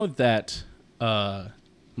that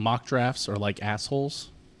mock drafts are like assholes?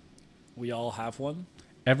 We all have one.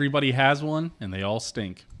 Everybody has one, and they all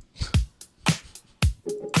stink.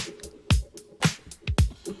 Let's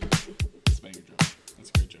make a joke. That's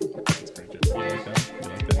a great joke. That's a great joke. You like that? You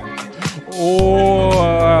like that? Oh,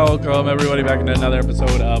 welcome everybody back into another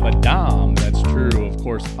episode of a Dahm. That's true. Of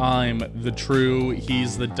course, I'm the true.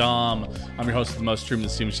 He's the Dahm. I'm your host of the most true, the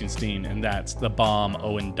Steam Machine Steen, and that's the bomb.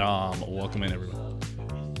 Owen Dahm. Welcome in, everyone.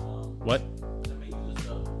 What?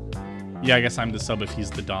 Yeah, I guess I'm the sub if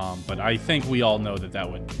he's the Dom, but I think we all know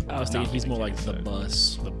that would. I was thinking he's more like the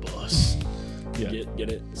bus. The bus. Yeah.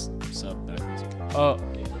 Get it? Sub backwards.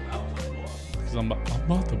 Because I'm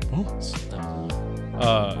about the bus.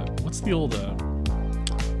 What's the old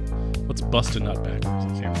what's bust a nut backwards?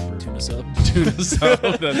 I can't remember. Tuna sub. Tuna sub.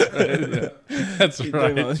 That's right. Yeah. That's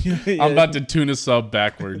right. Yeah. I'm about to tuna sub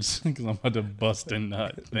backwards because I'm about to bust a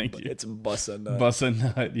nut. Thank you. It's bust a nut. Bust a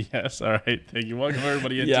nut. Yes. All right. Thank you. Welcome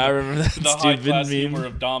everybody into I remember that the high-class stupid humor meme.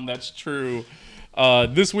 of Dom. That's true.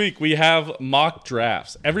 This week we have mock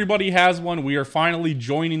drafts. Everybody has one. We are finally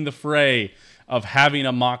joining the fray of having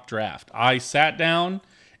a mock draft. I sat down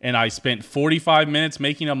and I spent 45 minutes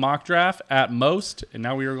making a mock draft at most, and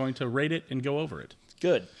now we are going to rate it and go over it.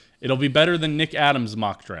 Good. It'll be better than Nick Adams'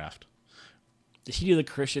 mock draft. Did he do the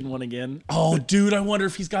Christian one again? Oh, dude, I wonder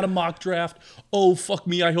if he's got a mock draft. Oh, fuck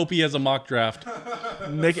me. I hope he has a mock draft.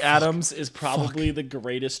 Nick Adams is probably the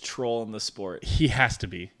greatest troll in the sport. He has to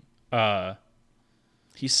be.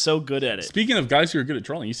 He's so good at it. Speaking of guys who are good at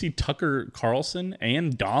trolling, you see Tucker Carlson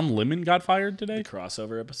and Don Lemon got fired today? The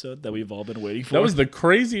crossover episode that we've all been waiting for. That was the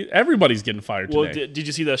crazy... Everybody's getting fired today. Well, did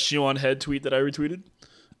you see the shoe on head tweet that I retweeted?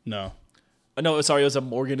 No. No, sorry, it was a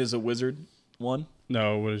Morgan is a wizard one.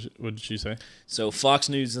 No, what did she say? So Fox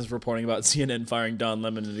News is reporting about CNN firing Don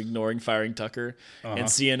Lemon and ignoring firing Tucker. And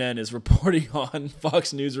CNN is reporting on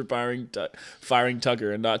Fox News firing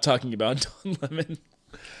Tucker and not talking about Don Lemon.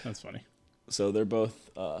 That's funny. So they're both,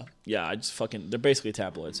 they're basically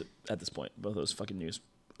tabloids at this point. Both those fucking news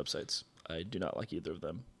websites. I do not like either of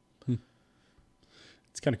them.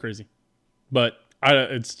 It's kind of crazy. But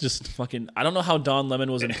it's just... I don't know how Don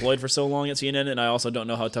Lemon was employed for so long at CNN, and I also don't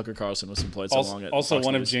know how Tucker Carlson was employed so long at Also, Fox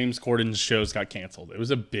one News. of James Corden's shows got canceled. It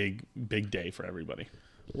was a big, big day for everybody.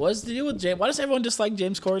 What's the deal with James? Why does everyone dislike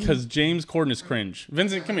James Corden? Because James Corden is cringe.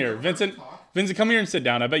 Vincent, come here. Vincent, come here and sit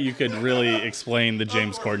down. I bet you could really explain the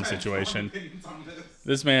James Corden situation.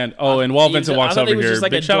 This man. Oh, and while Vincent walks over here, just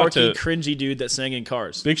like big a shout out dorky, to cringy dude that sang in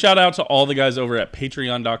cars. big shout out to all the guys over at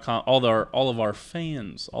Patreon.com. All of our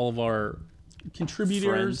fans, all of our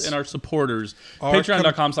contributors Friends. and our supporters.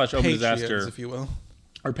 Patreon.com/opendisaster. if you will.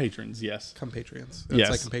 Our patrons, yes. Compatriots. Yes. It's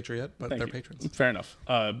like compatriot, but Thank they're you. patrons. Fair enough.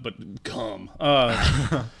 But come.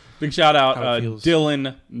 Big shout out, How it feels.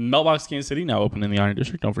 Dylan, Meltbox Kansas City, now open in the Iron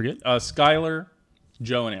District. Don't forget. Skylar,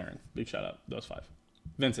 Joe, and Aaron. Big shout out. Those five.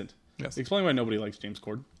 Vincent. Yes. Explain why nobody likes James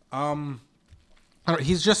Corden. I don't know,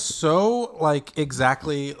 he's just so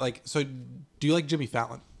exactly so do you like Jimmy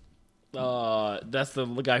Fallon? That's the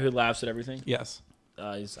guy who laughs at everything. Yes.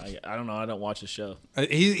 I don't know. I don't watch his show.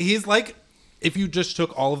 He's like if you just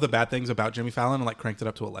took all of the bad things about Jimmy Fallon and cranked it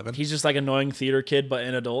up to 11. He's just like annoying theater kid, but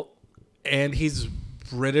an adult. And he's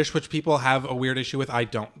British, which people have a weird issue with. I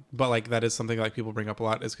don't, but that is something people bring up a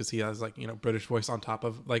lot, is because he has British voice on top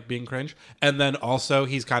of being cringe, and then also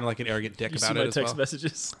he's kind of an arrogant dick You about see it my as text well.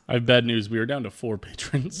 messages. I have bad news. We are down to 4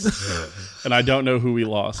 patrons. And I don't know who we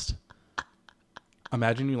lost.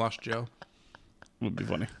 Imagine you lost Joe. Would be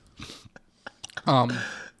funny.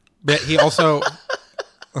 But he also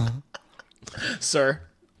Sir,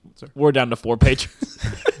 we're down to 4 patrons.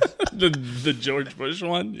 the George Bush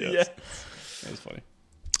one? Yes. Yeah. That was funny.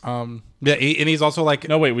 and he's also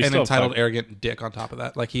No, wait, we an still have entitled 5. arrogant dick on top of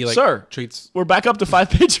that. He Sir. treats. We're back up to 5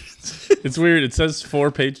 patrons. It's weird. It says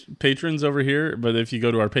 4 patrons over here, but if you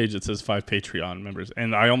go to our page, it says 5 Patreon members.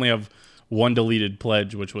 And I only have 1 deleted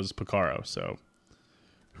pledge, which was Picaro. So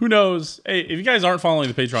who knows? Hey, if you guys aren't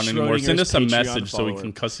following the Patreon anymore, send us a Patreon message so we follower.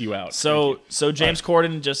 can cuss you out. So James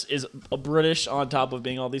Corden just is a British on top of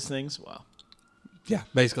being all these things. Wow. Yeah,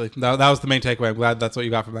 basically that was the main takeaway. I'm glad that's what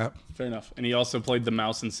you got from that. Fair enough. And he also played the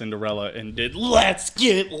mouse in Cinderella and did "Let's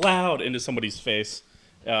Get Loud" into somebody's face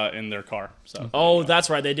in their car. So That's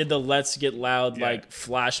right. They did the "Let's Get Loud" Yeah.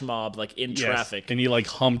 flash mob in yes. traffic. And he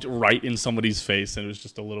humped right in somebody's face, and it was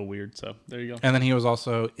just a little weird. So there you go. And then he was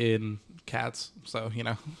also in Cats, so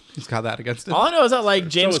he's got that against him. All I know is that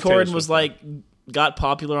James was Taylor Corden was Swift, got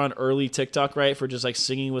popular on early TikTok, right, for just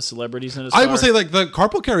singing with celebrities in his car. I will say the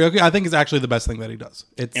carpool karaoke I think is actually the best thing that he does.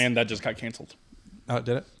 And that just got canceled. Oh,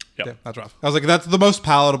 did it? Yep. Yeah, that's rough. I was like, that's the most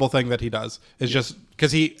palatable thing that he does is just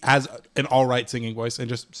because he has an all right singing voice, and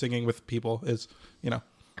just singing with people is,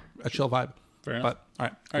 a chill vibe. Fair enough. But all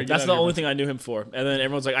right. All right, That's the only thing I knew him for. And then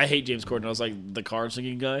everyone's like, I hate James Corden. I was like, the card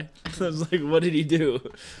singing guy? I was like, what did he do?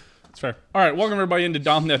 That's fair. All right, welcome everybody into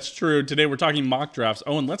Dahm That's True. Today we're talking mock drafts.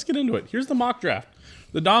 Owen, let's get into it. Here's the mock draft.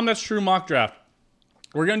 The Dahm That's True mock draft.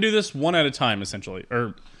 We're going to do this one at a time, essentially.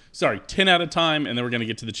 10 at a time, and then we're going to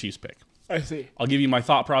get to the Chiefs pick. I see. I'll give you my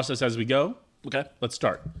thought process as we go. Okay. Let's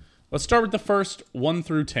start. Let's start with the first 1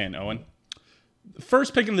 through 10, Owen. The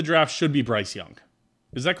first pick in the draft should be Bryce Young.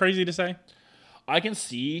 Is that crazy to say? I can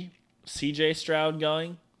see CJ Stroud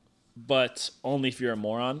going, but only if you're a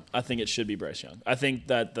moron. I think it should be Bryce Young. I think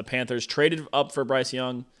that the Panthers traded up for Bryce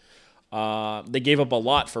Young. They gave up a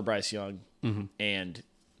lot for Bryce Young. Mm-hmm. And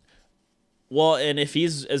if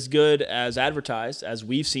he's as good as advertised, as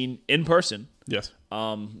we've seen in person, Yes.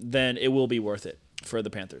 then it will be worth it for the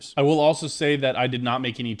Panthers. I will also say that I did not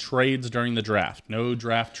make any trades during the draft. No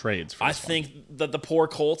draft trades. For I this one. think that the poor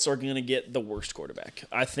Colts are going to get the worst quarterback.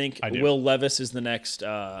 I think do. Will Levis is the next.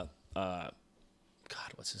 God,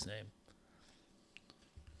 what's his name?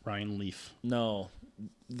 Ryan Leaf. No,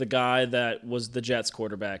 the guy that was the Jets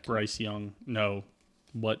quarterback. Bryce Young. No.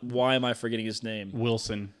 What? Why am I forgetting his name?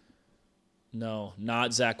 Wilson. No,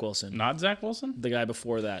 not Zach Wilson. Not Zach Wilson? The guy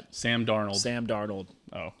before that. Sam Darnold. Sam Darnold.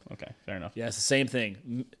 Oh, okay. Fair enough. Yeah, it's the same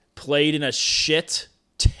thing. Played in a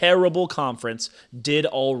terrible conference, did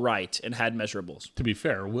all right, and had measurables. To be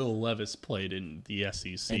fair, Will Levis played in the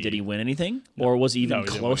SEC. And did he win anything? No. Or was he even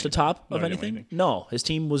close to top of anything? No, his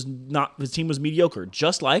team was not. His team was mediocre,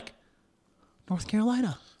 just like North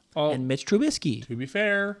Carolina and Mitch Trubisky. To be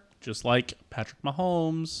fair, just like Patrick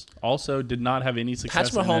Mahomes, also did not have any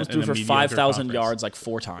success. Patrick Mahomes threw for 5,000 yards like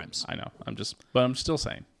 4 times. I know. I'm still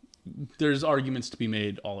saying, there's arguments to be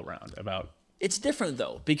made all around about. It's different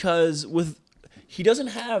though, because he doesn't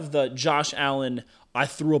have the Josh Allen, I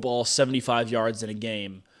threw a ball 75 yards in a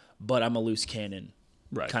game, but I'm a loose cannon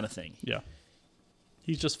kind of thing. Yeah.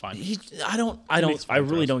 He's just fine. I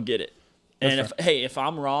really don't get it. And if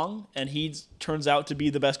I'm wrong and he turns out to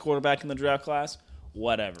be the best quarterback in the draft class,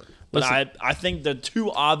 whatever. But I think the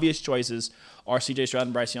two obvious choices are CJ Stroud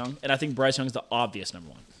and Bryce Young, and I think Bryce Young is the obvious number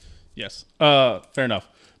 1. Yes. Fair enough.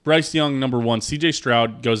 Bryce Young, number 1. CJ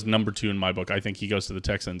Stroud goes number 2 in my book. I think he goes to the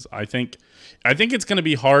Texans. I think it's going to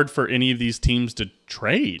be hard for any of these teams to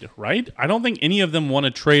trade, right? I don't think any of them want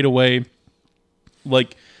to trade away.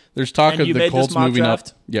 Like, there's talk of the Colts moving up.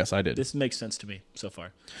 Yes, I did. This makes sense to me so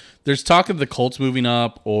far. There's talk of the Colts moving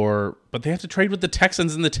up, but they have to trade with the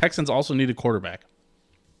Texans, and the Texans also need a quarterback.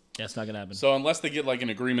 Yeah, it's not going to happen. So unless they get like an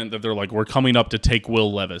agreement that they're like, we're coming up to take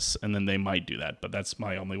Will Levis, and then they might do that. But that's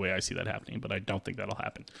my only way I see that happening. But I don't think that'll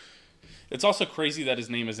happen. It's also crazy that his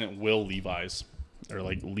name isn't Will Levi's or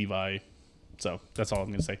like Levi. So that's all I'm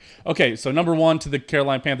going to say. Okay, so number 1 to the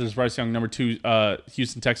Carolina Panthers, Bryce Young. Number 2,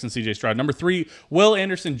 Houston Texans, CJ Stroud. Number 3, Will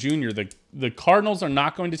Anderson Jr. The Cardinals are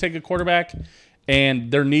not going to take a quarterback,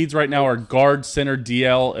 and their needs right now are guard, center,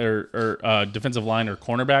 DL, or defensive line or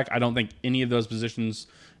cornerback. I don't think any of those positions.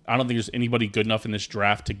 I don't think there's anybody good enough in this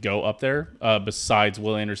draft to go up there besides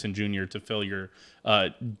Will Anderson Jr. to fill your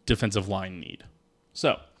defensive line need.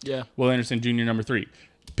 So, yeah, Will Anderson Jr. number 3.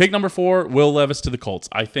 Pick number 4, Will Levis to the Colts.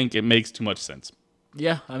 I think it makes too much sense.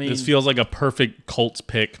 Yeah, I mean, this feels like a perfect Colts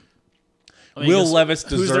pick. Will Levis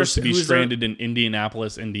deserves to be stranded in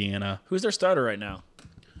Indianapolis, Indiana. Who's their starter right now?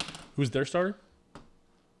 Who's their starter?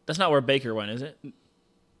 That's not where Baker went, is it?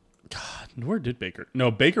 God, where did Baker? No,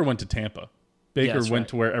 Baker went to Tampa. Baker went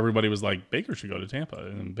to where everybody was like, Baker should go to Tampa.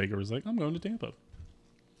 And Baker was like, I'm going to Tampa.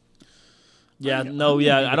 Yeah,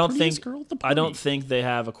 I don't think they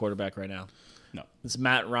have a quarterback right now. No. It's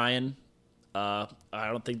Matt Ryan. I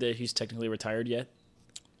don't think that he's technically retired yet.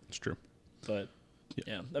 It's true. But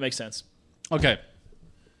yeah, that makes sense. Okay.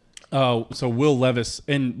 So Will Levis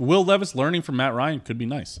learning from Matt Ryan could be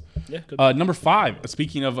nice. Yeah. Could number 5.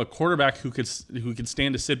 Speaking of a quarterback who could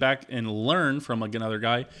stand to sit back and learn from another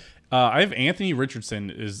guy, I have Anthony Richardson.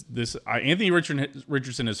 Anthony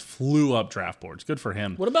Richardson has flew up draft boards. Good for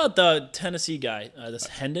him. What about the Tennessee guy? This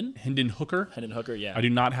Hendon Hooker. Hendon Hooker. Yeah. I do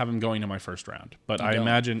not have him going in my first round, but I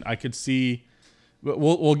imagine I could see.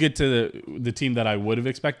 We'll get to the team that I would have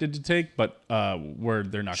expected to take, but where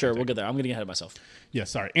they're not. Sure, we'll get there. I'm getting ahead of myself. Yeah,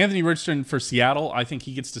 sorry. Anthony Richardson for Seattle. I think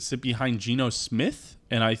he gets to sit behind Geno Smith,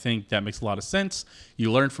 and I think that makes a lot of sense.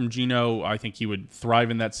 You learn from Geno. I think he would thrive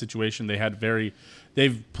in that situation.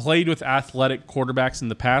 They've played with athletic quarterbacks in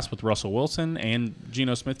the past with Russell Wilson and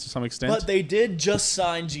Geno Smith to some extent. But they did just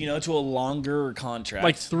sign Geno to a longer contract.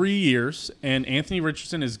 Like 3 years, and Anthony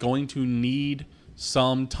Richardson is going to need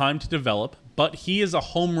some time to develop, but he is a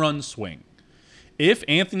home run swing. If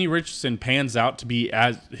Anthony Richardson pans out to be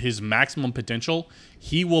at his maximum potential,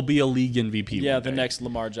 he will be a league MVP. Yeah, one the day. next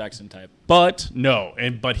Lamar Jackson type. But no,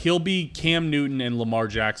 but he'll be Cam Newton and Lamar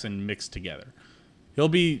Jackson mixed together. He'll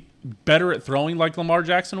be better at throwing like Lamar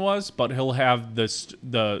Jackson was, but he'll have the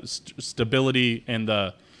stability and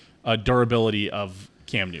the durability of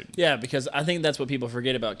Cam Newton. Yeah, because I think that's what people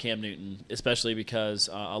forget about Cam Newton, especially because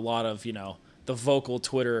a lot of the vocal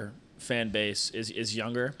Twitter fan base is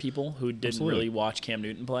younger people who didn't really watch Cam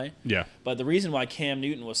Newton play. Yeah. But the reason why Cam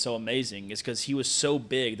Newton was so amazing is because he was so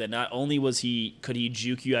big that not only could he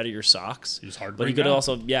juke you out of your socks, He was hard to but he bring could down.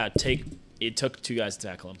 also it took two guys to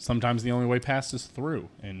tackle him. Sometimes the only way past is through,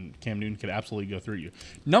 and Cam Newton could absolutely go through you.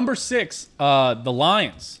 Number 6, the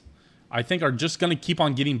Lions, I think are just going to keep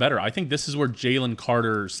on getting better. I think this is where Jalen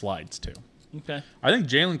Carter slides to. Okay. I think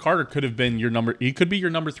Jalen Carter could have been he could be your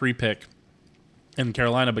number 3 pick in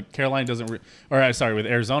Carolina, but Carolina doesn't, with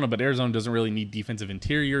Arizona, but Arizona doesn't really need defensive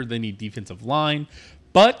interior. They need defensive line.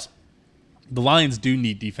 But the Lions do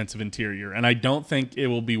need defensive interior, and I don't think it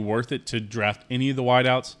will be worth it to draft any of the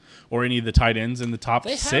wideouts or any of the tight ends in the top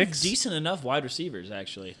They 6. have decent enough wide receivers,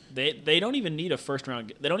 actually. They don't even need a first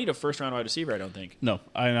round. They don't need a first round wide receiver, I don't think. No,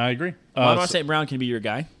 I agree. St. Brown can be your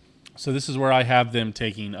guy. So this is where I have them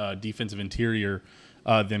taking defensive interior,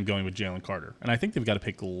 them going with Jalen Carter. And I think they've got a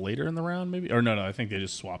pick later in the round, maybe. Or no, I think they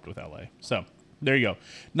just swapped with LA. So there you go.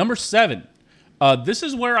 Number 7. This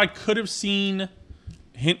is where I could have seen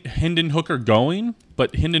Hendon Hooker going,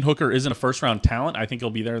 but Hendon Hooker isn't a first-round talent. I think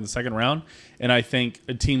he'll be there in the second round. And I think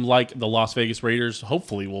a team like the Las Vegas Raiders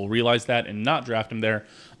hopefully will realize that and not draft him there.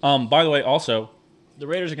 By the way, also, The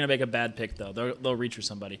Raiders are going to make a bad pick, though. They'll reach for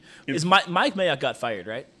somebody. Mike Mayock got fired,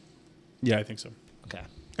 right? yeah, I think so. Okay.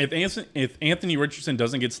 If Anthony Richardson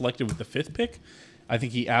doesn't get selected with the 5th pick, I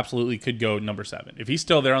think he absolutely could go number 7. If he's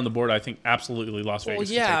still there on the board, I think absolutely Las Vegas.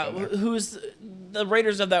 Well, yeah. Could take him there. Who's the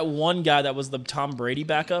Raiders have that one guy that was the Tom Brady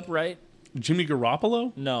backup, right? Jimmy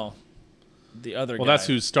Garoppolo? No, the other guy. Well, that's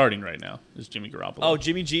who's starting right now. Is Jimmy Garoppolo? Oh,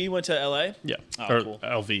 Jimmy G went to L.A. yeah, Oh, or cool.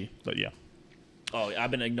 LV, but yeah. Oh,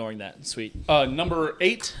 I've been ignoring that. Sweet. Number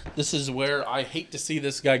 8. This is where I hate to see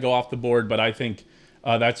this guy go off the board, but I think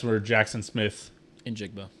that's where Jackson Smith In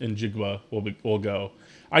Jigba. and Jigba will go.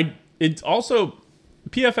 It's also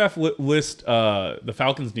PFF list the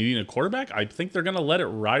Falcons needing a quarterback. I think they're going to let it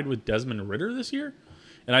ride with Desmond Ridder this year,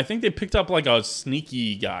 and I think they picked up like a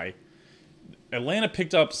sneaky guy. Atlanta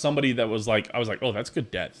picked up somebody that was like, I was like, oh, that's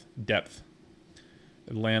good depth.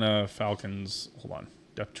 Atlanta Falcons. Hold on,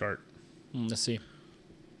 depth chart. Let's see.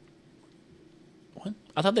 What?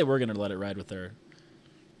 I thought they were going to let it ride with their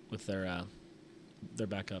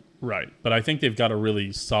backup. Right, but I think they've got a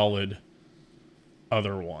really solid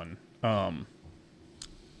other one.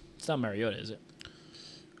 It's not Mariota, is it?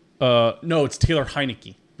 No, it's Taylor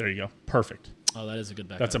Heineke. There you go. Perfect. Oh, that is a good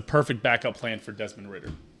backup. That's a perfect backup plan for Desmond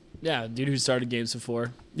Ridder. yeah, dude who started games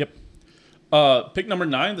before. Yep. Pick number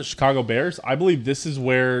 9, the Chicago Bears. I believe this is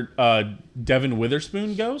where Devin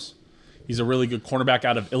Witherspoon goes. He's a really good cornerback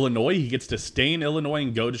out of Illinois. He gets to stay in Illinois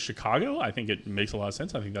and go to Chicago. I think it makes a lot of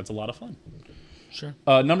sense. I think that's a lot of fun. Sure.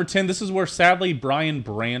 Number 10, this is where, sadly, Brian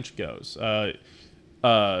Branch goes.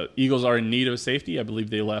 Eagles are in need of a safety. I believe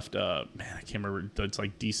they left, I can't remember. It's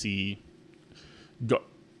like DC.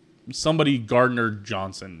 Somebody Gardner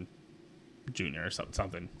Johnson Jr. or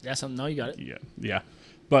something. Yeah, no, you got it. Yeah.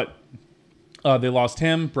 But they lost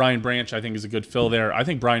him. Brian Branch, I think, is a good fill there. I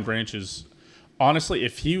think Brian Branch is, honestly,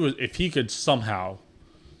 if he could somehow,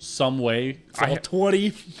 some way, Fall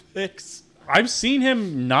 20 picks. I've seen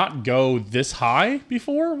him not go this high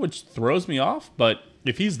before, which throws me off. But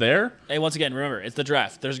if he's there, Hey, once again, remember, it's the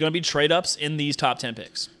draft. There's going to be trade-ups in these top 10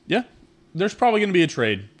 picks. yeah, there's probably going to be a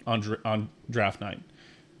trade on draft night.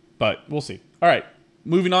 But we'll see. All right,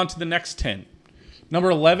 moving on to the next 10. Number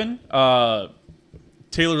 11,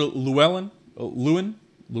 Taylor Lewin.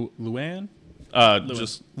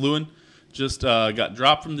 Just got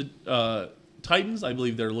dropped from the Titans. I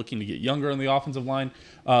believe they're looking to get younger on the offensive line.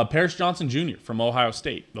 Paris Johnson Jr. from Ohio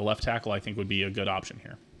State, the left tackle, I think would be a good option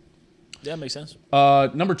here. Yeah, makes sense.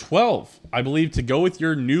 Number 12, I believe to go with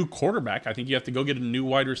your new quarterback, I think you have to go get a new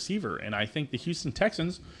wide receiver. And I think the Houston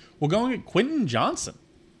Texans will go and get Quentin Johnson.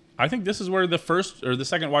 I think this is where the first or the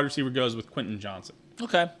second wide receiver goes with Quentin Johnson.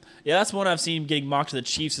 Okay. Yeah, that's one I've seen getting mocked to the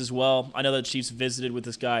Chiefs as well. I know the Chiefs visited with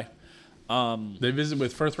this guy. They visit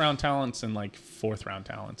with first-round talents and like fourth-round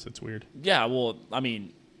talents. It's weird. Yeah, well, I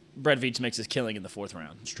mean, Brett Veach makes his killing in the fourth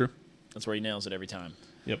round. It's true. That's where he nails it every time.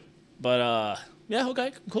 Yep. But, yeah,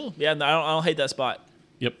 okay, cool. Yeah, I don't hate that spot.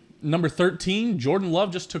 Yep. Number 13, Jordan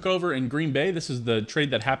Love just took over in Green Bay. This is the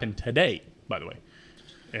trade that happened today, by the way.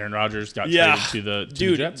 Aaron Rodgers got Yeah, traded to the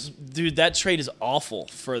dude, Jets. dude, that trade is awful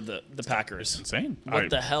for the Packers. Insane. What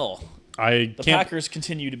the hell? The Packers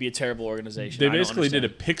continue to be a terrible organization. They basically did a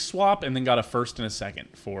pick swap and then got a first and a second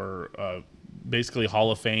for basically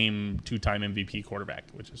Hall of Fame 2-time MVP quarterback,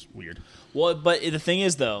 which is weird. Well, but the thing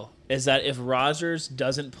is, though, is that if Rodgers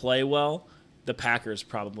doesn't play well, the Packers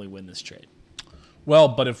probably win this trade. Well,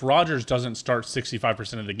 but if Rodgers doesn't start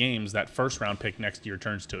 65% of the games, that first-round pick next year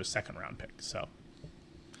turns to a second-round pick. So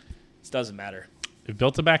It doesn't matter. they've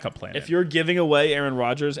built a backup plan. If you're giving away Aaron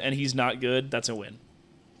Rodgers and he's not good, that's a win.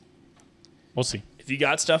 We'll see. If you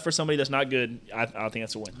got stuff for somebody that's not good, I don't think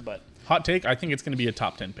that's a win. But Hot take, I think it's going to be a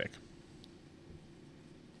top 10 pick.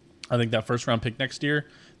 I think that first-round pick next year,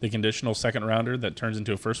 the conditional second-rounder that turns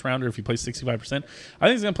into a first-rounder if he plays 65%, I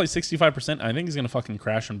think he's going to play 65%. I think he's going to fucking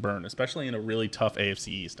crash and burn, especially in a really tough AFC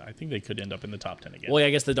East. I think they could end up in the top 10 again. well, yeah, I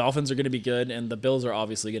guess the Dolphins are going to be good, and the Bills are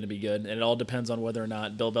obviously going to be good, and it all depends on whether or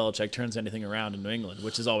not Bill Belichick turns anything around in New England,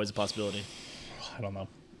 which is always a possibility. I don't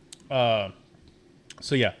know.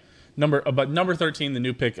 So, yeah. Number 13, the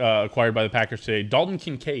new pick acquired by the Packers today, Dalton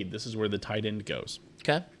Kincaid. This is where the tight end goes.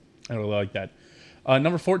 Okay. I really like that.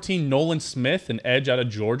 Number 14, Nolan Smith, an edge out of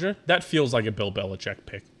Georgia. That feels like a Bill Belichick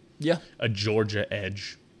pick. Yeah. A Georgia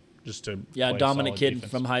edge. Just to Yeah, play dominant solid kid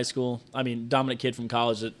defense. from high school. Dominant kid from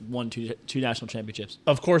college that won two national championships.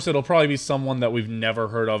 Of course, it'll probably be someone that we've never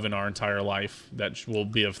heard of in our entire life that will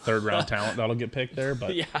be a third-round talent that'll get picked there,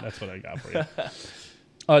 but Yeah. that's what I got for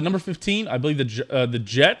you. Number 15, I believe the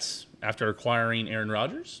Jets, after acquiring Aaron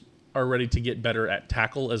Rodgers, are ready to get better at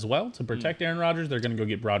tackle as well. To protect Aaron Rodgers, they're going to go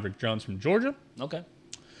get Broderick Jones from Georgia. Okay.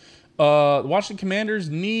 The Washington Commanders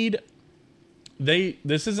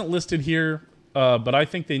this isn't listed here, but I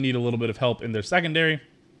think they need a little bit of help in their secondary.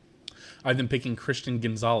 I've been picking Christian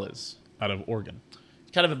Gonzalez out of Oregon.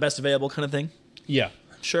 Kind of a best available kind of thing. Yeah,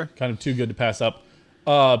 Sure. kind of too good to pass up.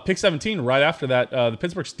 Pick 17, right after that, the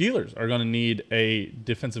Pittsburgh Steelers are going to need a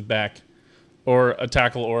defensive back or a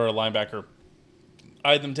tackle or a linebacker.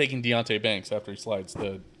 I had them taking Deontay Banks after he slides,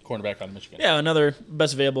 the cornerback out of Michigan. Yeah, another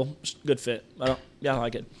best available, good fit. I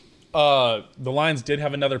like it. The Lions did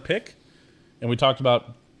have another pick, and we talked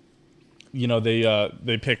about,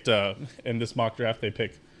 they picked, in this mock draft, they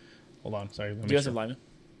picked, hold on, sorry. Defensive lineman.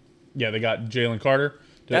 Yeah, they got Jalen Carter.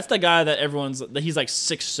 That's the guy that he's like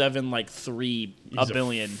 6'7", like 3 He's a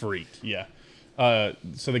billion. Freak, yeah.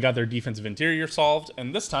 So they got their defensive interior solved,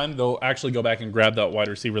 and this time they'll actually go back and grab that wide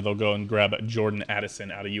receiver. They'll go and grab Jordan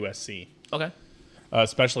Addison out of USC. Okay.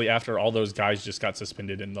 Especially after all those guys just got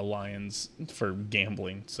suspended in the Lions for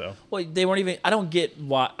gambling. So Well, they weren't even. I don't get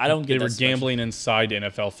why. I don't get. they were that gambling inside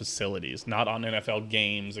NFL facilities, not on NFL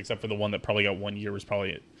games, except for the one that probably got 1 year was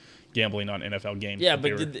probably gambling on NFL games. Yeah,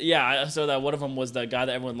 they but were- I saw that one of them was the guy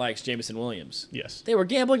that everyone likes, Jameson Williams. yes. They were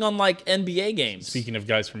gambling on like NBA games. Speaking of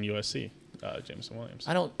guys from USC, Jameson Williams.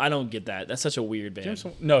 I don't get that. That's such a weird band.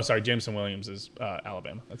 Jameson Williams is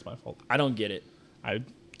Alabama. That's my fault. I don't get it,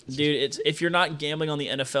 dude. If you're not gambling on the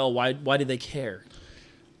NFL, why do they care?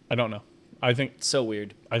 I don't know. I think It's so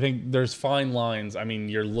weird. there's fine lines. I mean,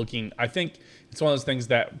 I think it's one of those things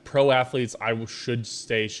that pro athletes should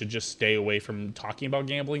just stay away from talking about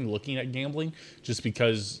gambling, looking at gambling, just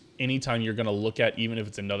because anytime you're going to look at, even if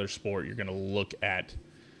it's another sport, you're going to look at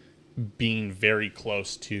being very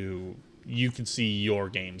close to, you can see your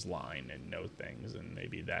game's line and know things, and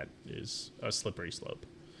maybe that is a slippery slope.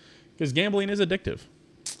 Because gambling is addictive.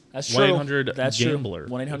 That's true. 1-800 That's Gambler.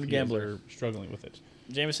 true. 1-800 if you guys Gambler. are struggling with it.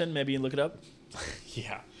 Jameson, maybe you look it up.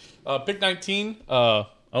 Yeah. Pick 19,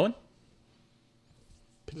 Owen?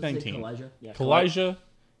 Pick 19. Kalijah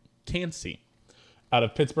Cansey out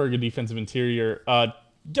of Pittsburgh, a defensive interior.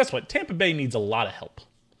 Guess what? Tampa Bay needs a lot of help.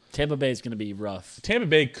 Tampa Bay is going to be rough. Tampa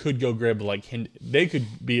Bay could go grab they could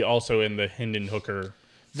be also in the Hendon Hooker.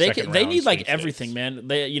 They need like sweepstakes. everything,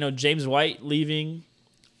 man. James White leaving.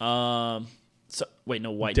 Devin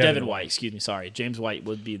White. Excuse me. Sorry, James White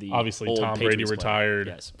would be the Obviously, old Tom Brady Patriots player. retired.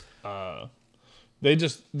 Yes.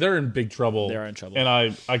 They're in big trouble. They are in trouble. And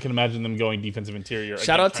I can imagine them going defensive interior.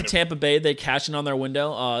 Shout out to Tampa Bay. They cashed in on their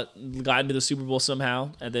window, got into the Super Bowl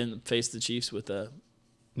somehow, and then faced the Chiefs with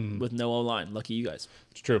no O-line. Lucky you guys.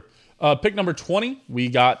 It's true. Pick number 20, we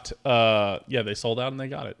got, they sold out and they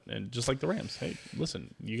got it. And just like the Rams. Hey,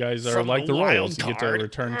 listen, you guys are From like the the Royals. You wild get to card.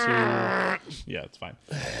 return to, yeah, it's fine.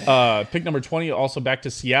 Pick number 20, also back to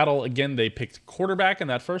Seattle. Again, they picked quarterback in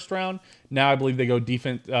that first round. Now I believe they go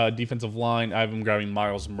defensive line. I have them grabbing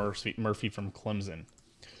Miles Murphy from Clemson.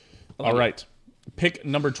 All right. Pick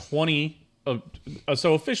number 20.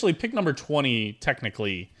 So officially, pick number 20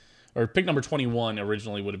 technically, or pick number 21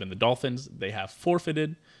 originally would have been the Dolphins. They have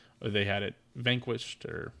forfeited, or they had it vanquished,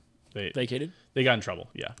 or They Vacated? They got in trouble.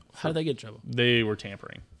 Yeah. How did they get in trouble? They were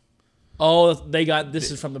tampering. Oh,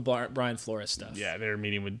 this is from the Brian Flores stuff. Yeah, they were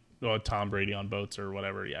meeting with Tom Brady on boats or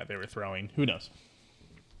whatever. Yeah, they were throwing. Who knows?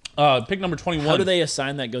 Pick number 21. How do they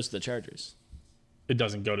assign that goes to the Chargers? It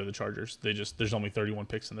doesn't go to the Chargers. There's only 31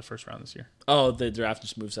 picks in the first round this year. Oh, the draft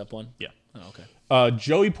just moves up one? Yeah. Oh, okay.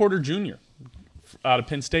 Joey Porter Jr. out of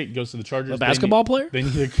Penn State goes to the Chargers. A basketball player? They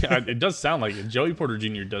need it does sound like it. Joey Porter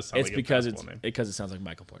Jr. does sound like a basketball name. Because it sounds like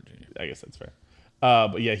Michael Porter Jr. I guess that's fair.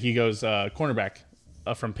 But yeah, he goes cornerback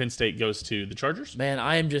from Penn State goes to the Chargers. Man,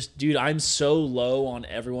 I'm so low on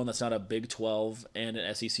everyone that's not a Big 12 and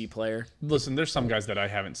an SEC player. Listen, there's some guys that I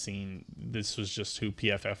haven't seen. This was just who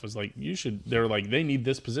PFF was like, they were like, they need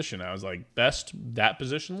this position. I was like, best that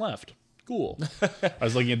position left. Cool. I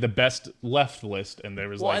was looking at the best left list, and there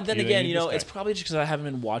was and then again, it's probably just because I haven't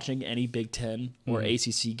been watching any Big 10 or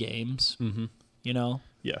ACC games,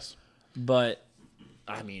 Yes. But,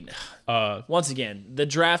 I mean, once again, the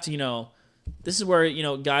draft, this is where,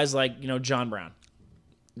 guys like, John Brown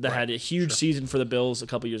that had a huge season for the Bills a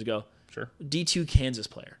couple years ago. Sure. D2 Kansas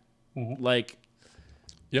player. Mm-hmm. Like,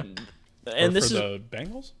 yeah. And this for is the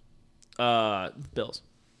Bengals? Bills.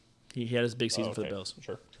 He had his big season for the Bills.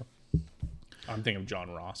 Sure. I'm thinking of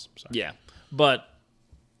John Ross. Sorry. Yeah. But,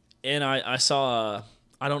 and I saw,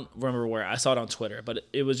 I don't remember where, I saw it on Twitter, but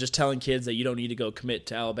it was just telling kids that you don't need to go commit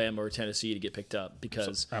to Alabama or Tennessee to get picked up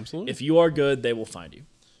because absolutely. If you are good, they will find you.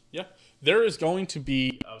 Yeah. There is going to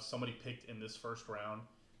be somebody picked in this first round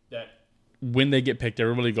that when they get picked,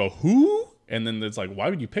 everybody go, who? And then it's like, why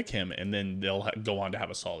would you pick him? And then they'll go on to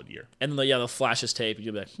have a solid year. And then, they'll flash his tape and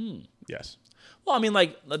you'll be like, Yes. Well, I mean,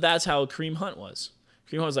 like, that's how Kareem Hunt was.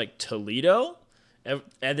 Kareem Hunt was like, Toledo? And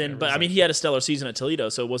then, but I mean, he had a stellar season at Toledo,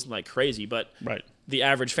 so it wasn't like crazy. But the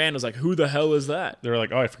average fan was like, who the hell is that? They're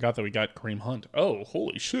like, oh, I forgot that we got Kareem Hunt. Oh,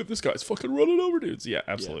 holy shit, this guy's fucking running over dudes. Yeah,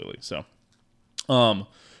 absolutely. Yeah. So,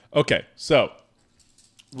 okay, so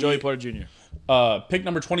Joey Porter Jr. Pick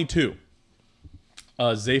number 22.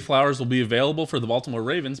 Zay Flowers will be available for the Baltimore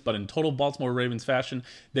Ravens, but in total Baltimore Ravens fashion,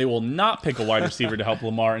 they will not pick a wide receiver to help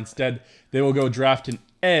Lamar. Instead, they will go draft an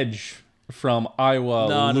edge from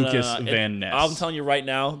Iowa, Lucas Van Ness. I'm telling you right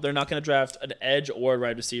now, they're not going to draft an edge or a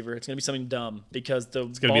wide receiver. It's going to be something dumb because the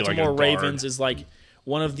Baltimore Ravens is like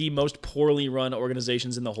one of the most poorly run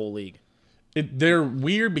organizations in the whole league. They're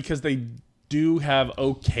weird because they do have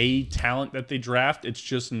okay talent that they draft. It's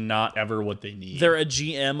just not ever what they need. They're a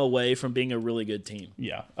GM away from being a really good team.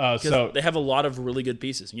 Yeah. So they have a lot of really good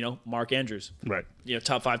pieces. Mark Andrews. Right.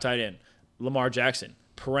 Top 5 tight end. Lamar Jackson.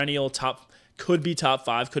 Perennial top, could be top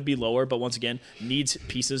 5, could be lower, but once again, needs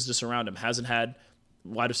pieces to surround him. Hasn't had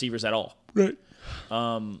wide receivers at all. Right.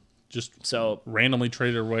 Just so randomly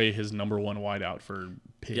traded away his number 1 wideout for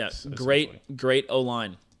picks. Yeah. Great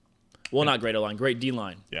O-line. Well, not great O-line. Great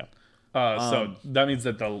D-line. Yeah. So that means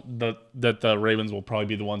that the Ravens will probably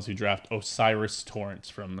be the ones who draft Osiris Torrance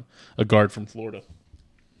from a guard from Florida.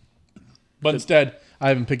 But instead, I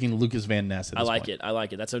have him picking Lucas Van Ness. I like it.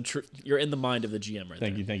 That's you're in the mind of the GM right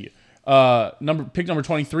there. Thank you. Pick number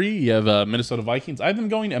 23. You have Minnesota Vikings. I have them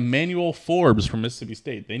going Emmanuel Forbes from Mississippi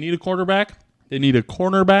State. They need a quarterback. They need a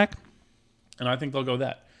cornerback, and I think they'll go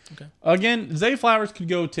that. Okay. Again, Zay Flowers could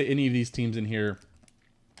go to any of these teams in here,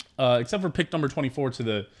 except for pick number 24 to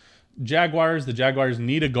the Jaguars. The Jaguars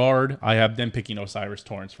need a guard. I have them picking Osiris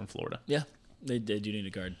Torrance from Florida. Yeah, they do need a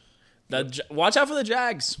guard. Watch out for the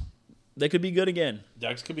Jags. They could be good again.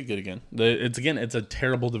 Jags could be good again. It's a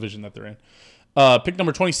terrible division that they're in. Pick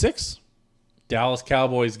number 26. Dallas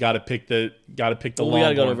Cowboys got to pick the we got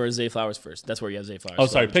to go over Zay Flowers first. That's where you have Zay Flowers. Oh,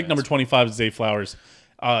 sorry. Pick number 25 is Zay Flowers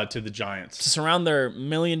to the Giants. To surround their $1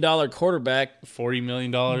 million quarterback. $40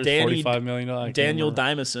 million, $45 million. Daniel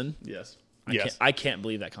Dimison. Yes. I can't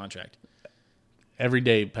believe that contract. Every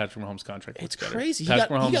day, Patrick Mahomes' contract. It's crazy. Patrick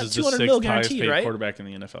Mahomes is the 6th highest paid right? quarterback in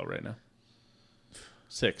the NFL right now.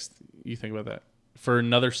 6th. You think about that. For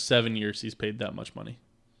another 7 years, he's paid that much money.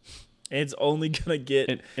 It's only going to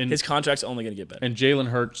get his contract's only going to get better. And Jalen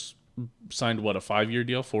Hurts signed a 5-year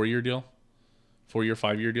deal, 4-year deal, 4-year,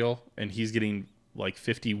 5-year deal, and he's getting like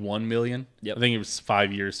 $51 million. Yep. I think it was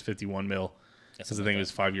 5 years, $51 million. Because I think it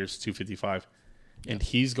was 5 years, $255. And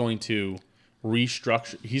he's going to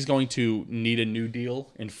restructure. He's going to need a new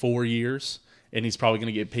deal in 4 years, and he's probably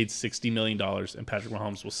going to get paid $60 million, and Patrick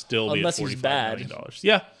Mahomes will still be at $45 million.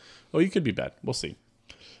 Yeah. Well, you could be bad. We'll see.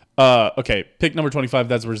 Okay, pick number 25.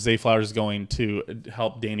 That's where Zay Flowers is going to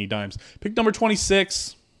help Danny Dimes. Pick number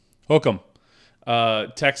 26. Hook'em.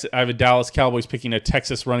 Texas. I have a Dallas Cowboys picking a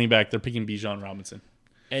Texas running back. They're picking Bijan Robinson.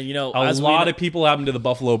 And a lot of people happened to the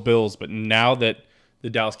Buffalo Bills, but now that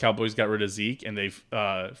the Dallas Cowboys got rid of Zeke and they've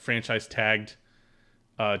franchise tagged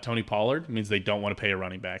Tony Pollard means they don't want to pay a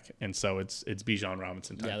running back, and so it's Bijan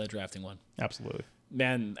Robinson time. Yeah, they're drafting one. Absolutely.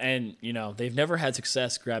 Man, and they've never had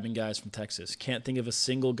success grabbing guys from Texas. Can't think of a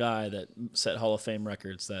single guy that set Hall of Fame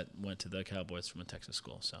records that went to the Cowboys from a Texas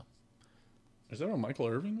school. So, is that where Michael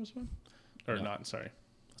Irvin was from? Or No. not? Sorry,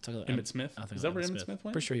 let's talk about Emmett Smith. Is that where Emmett Smith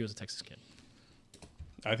went? Pretty sure he was a Texas kid.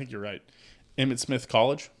 I think you're right. Emmett Smith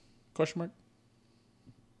College? Question mark.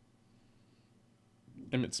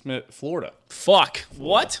 Emmett Smith, Florida. Fuck.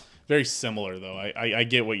 What? Very similar though. I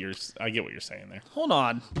get what you're saying there. Hold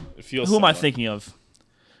on. It feels Who am I similar. thinking of?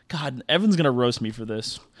 God, Evan's gonna roast me for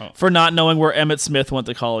this. Oh. For not knowing where Emmett Smith went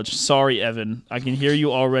to college. Sorry, Evan. I can hear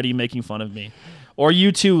you already making fun of me. Or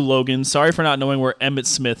you too, Logan. Sorry for not knowing where Emmett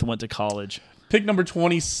Smith went to college. Pick number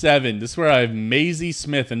 27. This is where I have Maisie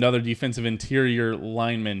Smith, another defensive interior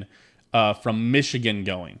lineman from Michigan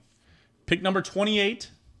going. Pick number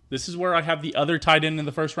 28. This is where I have the other tight end in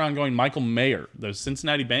the first round going, Michael Mayer. The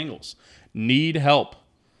Cincinnati Bengals need help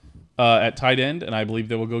at tight end, and I believe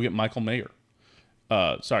they will go get Michael Mayer.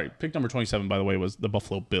 Sorry, pick number 27, by the way, was the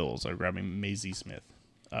Buffalo Bills. Are grabbing Maisie Smith.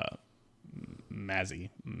 Mazi?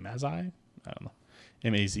 I don't know.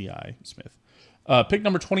 M-A-Z-I Smith. Pick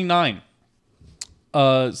number 29.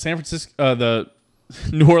 San Francisco, the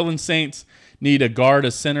New Orleans Saints need a guard,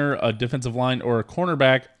 a center, a defensive line, or a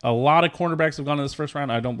cornerback. A lot of cornerbacks have gone in this first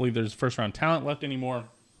round. I don't believe there's first round talent left anymore.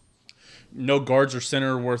 No guards or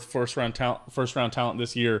center worth first round talent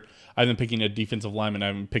this year. I've been picking a defensive lineman.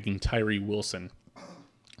 I've been picking Tyree Wilson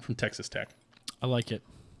from Texas Tech. I like it.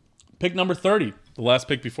 Pick number 30, the last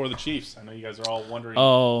pick before the Chiefs. I know you guys are all wondering.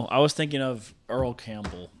 Oh, I was thinking of Earl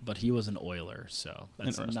Campbell, but he was an Oiler, so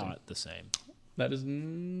that's Interesting. not the same. That is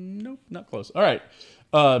nope, not close. All right,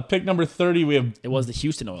 pick number 30. It was the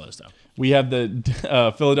Houston Oilers, though. We have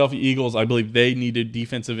the Philadelphia Eagles. I believe they needed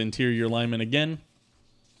defensive interior lineman again.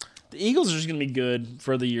 The Eagles are just going to be good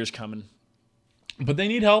for the years coming. But they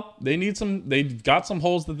need help. They've got some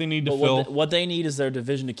holes that they need to But fill. what they need is their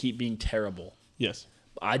division to keep being terrible. Yes.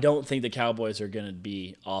 I don't think the Cowboys are going to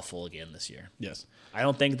be awful again this year. Yes. I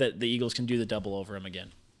don't think that the Eagles can do the double over them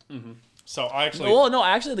again. So I actually. Well, no,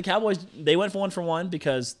 actually, the Cowboys they went for one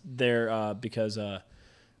because they're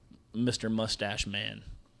Mr. Mustache Man,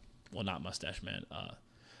 well, not Mustache Man,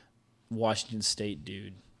 Washington State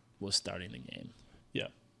dude was starting the game. Yeah.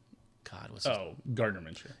 God, what's Gardner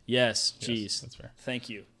Minshew. Yes, jeez, that's fair. Thank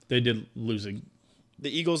you. They did losing. The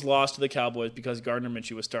Eagles lost to the Cowboys because Gardner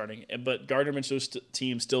Minshew was starting, but Gardner Minshew's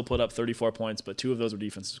team still put up 34 points, but 2 of those were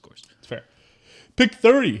defensive scores. It's fair. Pick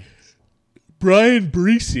 30. Brian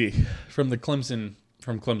Breesy from Clemson.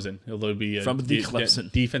 He'll be a From the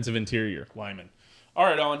Clemson. Defensive interior lineman. All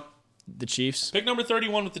right, Owen. The Chiefs. Pick number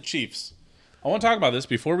 31 with the Chiefs. I want to talk about this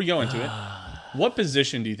before we go into it. What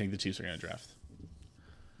position do you think the Chiefs are going to draft?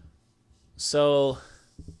 So,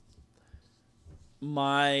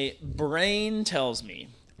 my brain tells me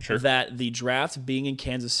that the draft being in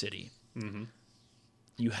Kansas City,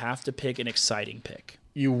 you have to pick an exciting pick.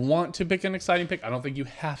 You want to pick an exciting pick? I don't think you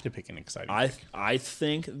have to pick an exciting pick. I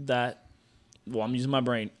think that, well, I'm using my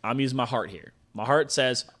brain. I'm using my heart here. My heart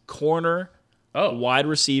says corner, wide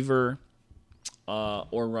receiver,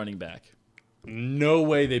 or running back. No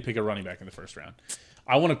way they pick a running back in the first round.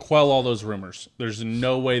 I want to quell all those rumors. There's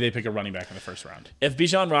no way they pick a running back in the first round. If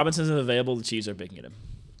Bijan Robinson isn't available, the Chiefs are picking him.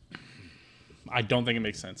 I don't think it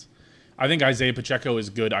makes sense. I think Isaiah Pacheco is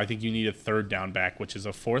good. I think you need a third down back, which is a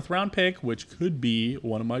 4th round pick, which could be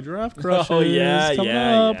one of my draft crushes. Oh,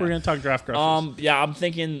 yeah. We're going to talk draft crushes. Yeah, I'm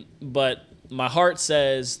thinking, but my heart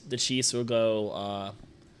says the Chiefs will go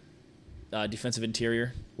defensive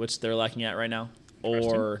interior, which they're lacking at right now,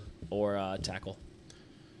 or tackle.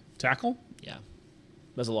 Tackle? Yeah.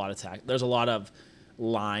 There's a lot of There's a lot of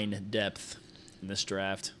line depth in this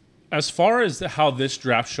draft. As far as how this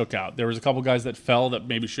draft shook out, there was a couple guys that fell that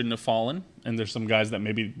maybe shouldn't have fallen, and there's some guys that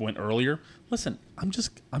maybe went earlier. Listen, I'm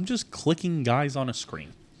just clicking guys on a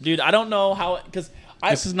screen. Dude, I don't know how because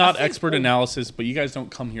this is not expert analysis, but you guys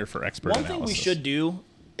don't come here for expert analysis. One thing we should do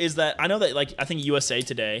is that I know that I think USA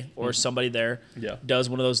Today or somebody there does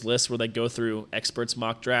one of those lists where they go through experts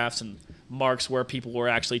mock drafts and marks where people were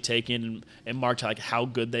actually taken and marked like how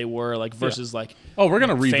good they were versus we're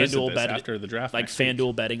gonna revisit this after the draft, like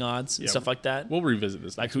FanDuel betting odds and stuff like that. We'll revisit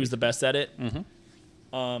this like who's the best at it.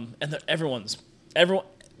 And everyone. No,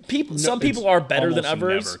 some people are better than almost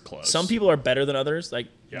others. never close. Some people are better than others.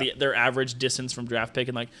 Their average distance from draft pick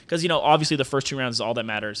and because obviously the first 2 rounds is all that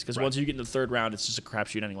matters because once you get into the 3rd round it's just a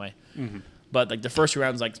crapshoot anyway. But the first 2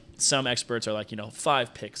 rounds some experts are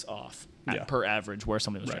 5 picks off per average where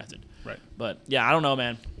somebody was Right. drafted. Right. But yeah, I don't know,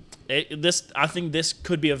 man. I think this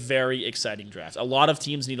could be a very exciting draft. A lot of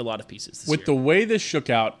teams need a lot of pieces this With year. the way this shook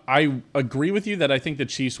out, I agree with you that I think the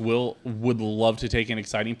Chiefs would love to take an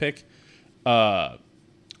exciting pick.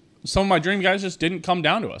 Some of my dream guys just didn't come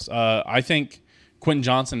down to us. I think Quentin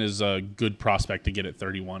Johnson is a good prospect to get at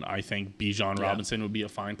 31. I think Bijan Robinson would be a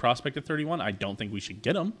fine prospect at 31. I don't think we should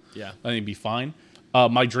get him. Yeah. I think he'd be fine.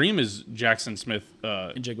 My dream is Jackson Smith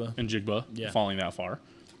Njigba. falling that far.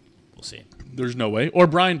 We'll see. There's no way. Or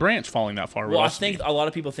Brian Branch falling that far. Well, I think a lot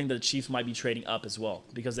of people think that the Chiefs might be trading up as well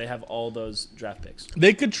because they have all those draft picks.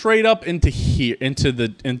 They could trade up into here, into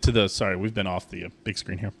the. Sorry, we've been off the big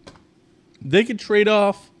screen here. They could trade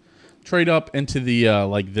up into the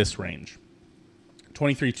like this range,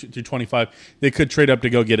 23 to 25. They could trade up to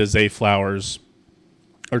go get a Zay Flowers,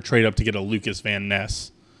 or trade up to get a Lucas Van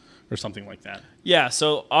Ness, or something like that. Yeah.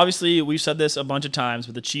 So obviously we've said this a bunch of times,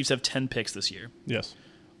 but the Chiefs have 10 picks this year. Yes.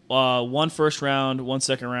 1 first round, 1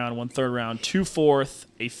 second round, 1 third round, 2 fourth,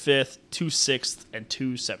 a fifth, 2 sixth, and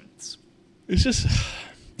 2 sevenths. It's just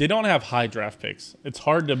they don't have high draft picks. It's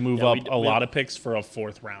hard to move up a lot of picks for a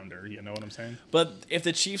fourth rounder. You know what I'm saying? But if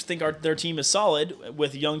the Chiefs think their team is solid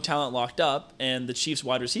with young talent locked up, and the Chiefs'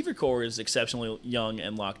 wide receiver core is exceptionally young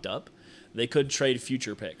and locked up, they could trade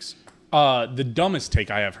future picks. The dumbest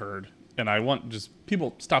take I have heard, and I want just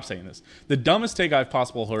people stop saying this. The dumbest take I've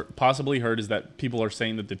possibly heard is that people are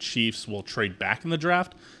saying that the Chiefs will trade back in the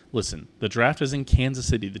draft. Listen, the draft is in Kansas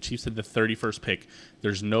City. The Chiefs had the 31st pick.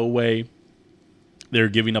 There's no way they're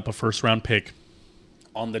giving up a first-round pick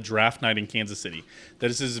on the draft night in Kansas City.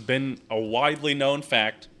 This has been a widely known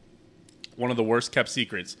fact, one of the worst-kept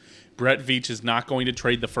secrets. Brett Veach is not going to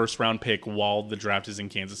trade the first-round pick while the draft is in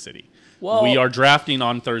Kansas City. Well, we are drafting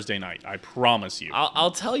on Thursday night. I promise you.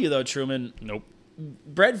 I'll tell you, though, Truman. Nope.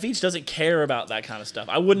 Brett Veach doesn't care about that kind of stuff.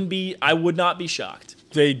 I would not be shocked.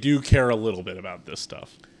 They do care a little bit about this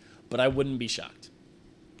stuff. But I wouldn't be shocked.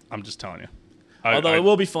 I'm just telling you. Although it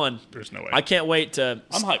will be fun. There's no way. I can't wait to.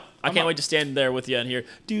 I'm hyped. I can't wait to stand there with you and hear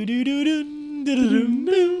do do do do do do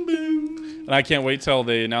do do. And I can't wait till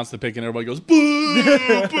they announce the pick and everybody goes boo,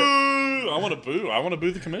 boo. I want to boo. I want to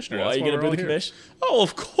boo the commissioner. Well, are you going gonna to boo the commish? Oh,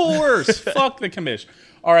 of course. Fuck the commish.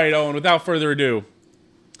 All right, Owen. Without further ado,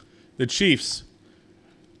 the Chiefs.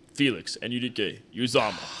 Felix and UDK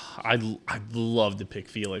Uzama. I'd love to pick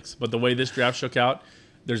Felix, but the way this draft shook out,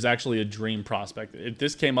 there's actually a dream prospect. If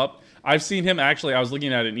this came up, I've seen him actually. I was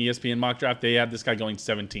looking at an ESPN mock draft. They had this guy going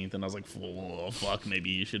 17th, and I was like, oh, fuck, maybe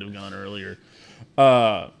you should have gone earlier.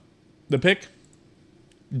 The pick,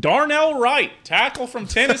 Darnell Wright, tackle from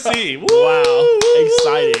Tennessee. Wow,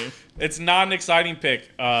 exciting. It's not an exciting pick,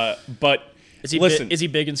 but Is he listen. is he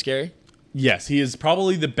big and scary? Yes, he is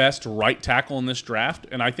probably the best right tackle in this draft,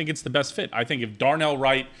 and I think it's the best fit. I think if Darnell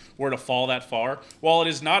Wright were to fall that far, while it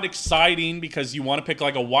is not exciting because you want to pick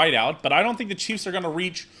like a wideout, but I don't think the Chiefs are going to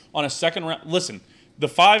reach on a second round. Listen, the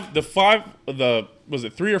 3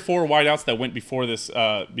 or 4 wideouts that went before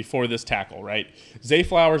this tackle, right? Zay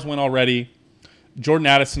Flowers went already, Jordan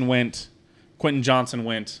Addison went, Quentin Johnson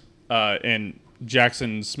went, and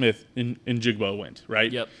Jackson Smith and Njigba went,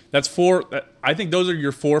 right? Yep. That's 4. I think those are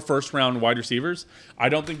your 4 first-round wide receivers. I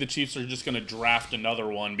don't think the Chiefs are just going to draft another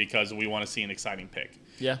one because we want to see an exciting pick.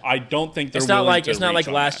 Yeah. I don't think they're It's not willing like to reach on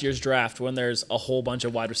last that. year's draft when there's a whole bunch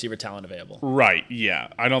of wide receiver talent available. Right, yeah.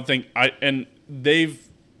 I don't think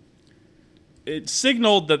it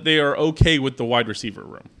signaled that they are okay with the wide receiver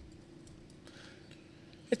room.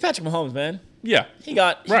 It's Patrick Mahomes, man. Yeah.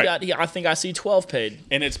 I think I see 12 paid.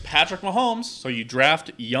 And it's Patrick Mahomes, so you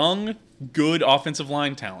draft young, good offensive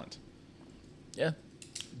line talent. Yeah.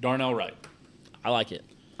 Darnell Wright. I like it.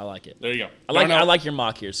 There you go. I like your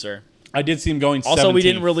mock here, sir. I did see him going 17th. Also, we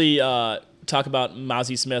didn't really talk about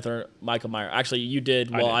Mozzie Smith or Michael Meyer. Actually, you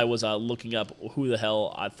did while I was looking up who the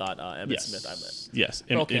hell I thought Emmitt Smith I meant. Yes.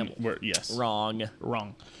 Earl Campbell. Yes. Wrong.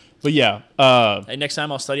 But yeah. Hey, next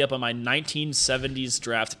time I'll study up on my 1970s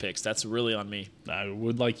draft picks. That's really on me. I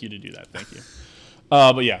would like you to do that. Thank you.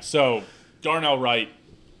 But yeah, so Darnell Wright,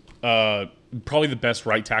 probably the best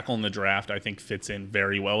right tackle in the draft, I think fits in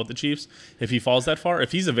very well with the Chiefs. If he falls that far,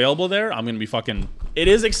 if he's available there, I'm going to be fucking... It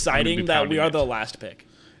is exciting that we are it. the last pick.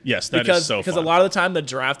 Yes, that is so fun. Because a lot of the time the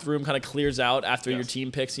draft room kind of clears out after your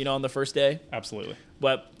team picks, on the first day. Absolutely.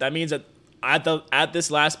 But that means that at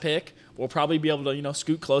this last pick, we'll probably be able to,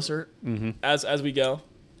 scoot closer as we go.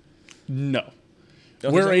 No.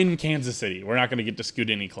 Don't We're think so? in Kansas City. We're not going to get to scoot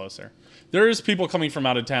any closer. There's people coming from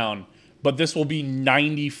out of town, but this will be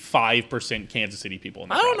 95% Kansas City people in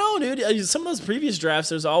the I don't know, dude. Some of those previous drafts,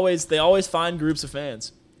 they always find groups of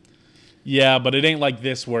fans. Yeah, but it ain't like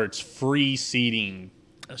this where it's free seating.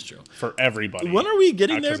 That's true. for everybody. When are we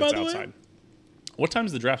getting there, because by it's the way? What time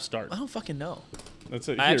does the draft start? I don't fucking know. That's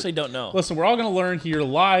it. I actually don't know. Listen, we're all going to learn here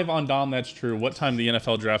live on Dahm. That's true. What time the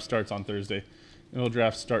NFL draft starts on Thursday? NFL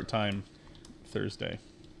draft start time Thursday.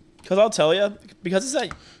 Because I'll tell you, because it's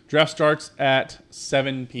at... Draft starts at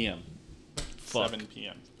 7 p.m. Fuck. 7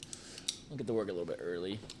 p.m. I'll get to work a little bit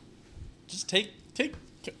early. Just take.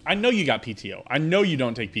 I know you got PTO. I know you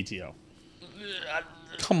don't take PTO.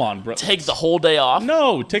 Come on, bro. Take the whole day off?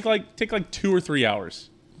 No, take like 2 or 3 hours.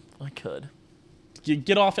 I could. You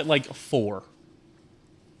get off at like 4.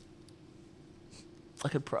 I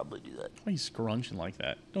could probably do that. Why are you scrunching like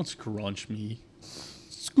that? Don't scrunch me.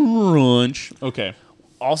 Scrunch. Okay.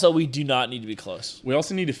 Also, we do not need to be close. We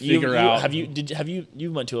also need to figure out. Have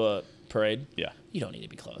you went to a parade? Yeah. You don't need to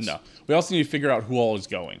be close. No. We also need to figure out who all is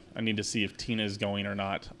going. I need to see if Tina is going or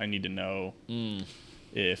not. I need to know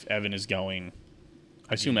if Evan is going.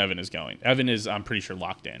 I assume Evan is going. Evan is, I'm pretty sure,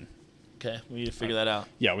 locked in. Okay, we need to figure that out.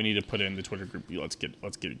 Yeah, we need to put it in the Twitter group. Let's get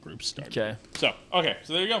a group started. Okay.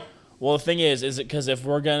 So there you go. Well, the thing is it because if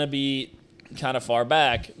we're gonna be kind of far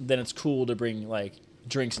back, then it's cool to bring like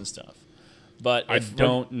drinks and stuff. But I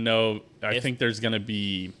don't know. I think there's gonna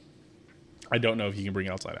be. I don't know if you can bring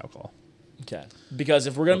outside alcohol. Okay. Because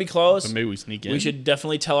if we're gonna be close, But maybe we sneak in. we should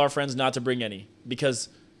definitely tell our friends not to bring any because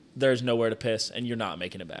there's nowhere to piss and you're not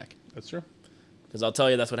making it back. That's true. Because I'll tell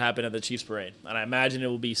you that's what happened at the Chiefs parade, and I imagine it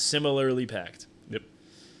will be similarly packed. Yep.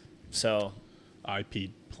 So. I peed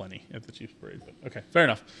plenty at the Chiefs parade, but okay, fair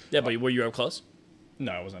enough. Yeah, but were you up close?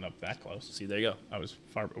 No, I wasn't up that close. See, there you go. I was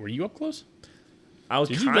far. Were you up close? I was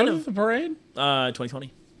Did you kind go to of the parade?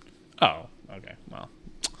 2020. Oh, okay. Well,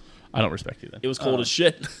 I don't respect you then. It was cold as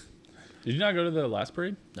shit. Did you not go to the last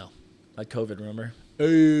parade? No, I had COVID. Remember?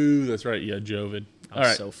 Oh, that's right. Yeah, Jovid. I All was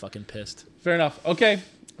right, so fucking pissed. fair enough. Okay,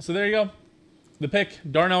 so there you go. The pick: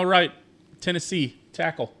 Darnell Wright, Tennessee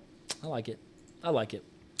tackle. I like it. I like it.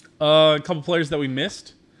 A couple players that we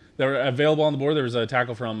missed that were available on the board. There was a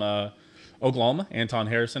tackle from Oklahoma. Anton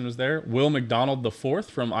Harrison was there. Will McDonald IV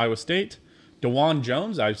from Iowa State. DeJuan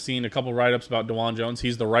Jones. I've seen a couple write-ups about DeJuan Jones.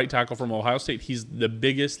 He's the right tackle from Ohio State. He's the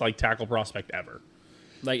biggest tackle prospect ever.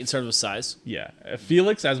 Like in terms of size. Yeah.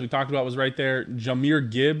 Felix, as we talked about, was right there.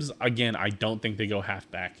 Jameer Gibbs. Again, I don't think they go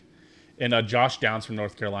halfback. And Josh Downs from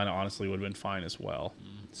North Carolina honestly would have been fine as well.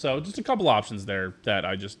 So just a couple options there that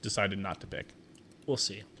I just decided not to pick. We'll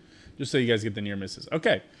see. Just so you guys get the near misses.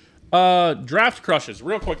 Okay. Draft crushes.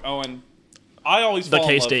 Real quick, Owen. I always The fall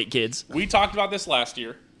in love- K-State kids. We talked about this last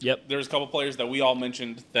year. Yep. There's a couple players that we all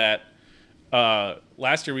mentioned that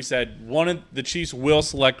last year we said one of the Chiefs will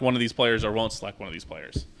select one of these players or won't select one of these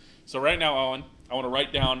players. So right now, Owen, I want to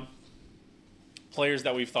write down players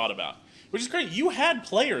that we've thought about. Which is great. You had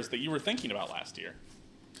players that you were thinking about last year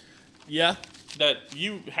Yeah. that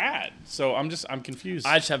you had. So I'm confused.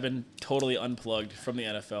 I just have been totally unplugged from the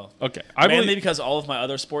NFL. Okay. Mainly because all of my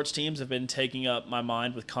other sports teams have been taking up my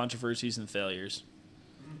mind with controversies and failures.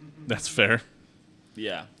 That's fair.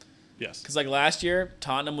 Yeah. Yes. Because last year,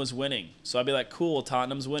 Tottenham was winning. So I'd be like, cool,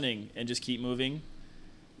 Tottenham's winning, and just keep moving.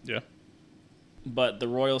 Yeah. But the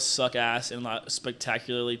Royals suck ass in a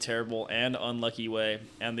spectacularly terrible and unlucky way,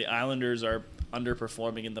 and the Islanders are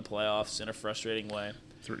underperforming in the playoffs in a frustrating way.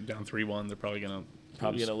 Down 3-1. They're probably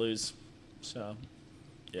gonna lose. So,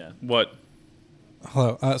 yeah. What?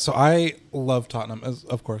 Hello. So I love Tottenham,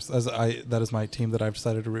 of course, that is my team that I've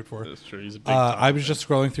decided to root for. That's true. He's a big. I was just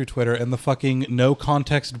scrolling through Twitter, and the fucking No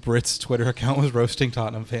Context Brits Twitter account was roasting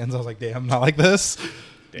Tottenham fans. I was like, damn, not like this.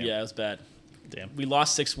 Damn. Yeah, it was bad. Damn. We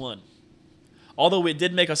lost 6-1. Although it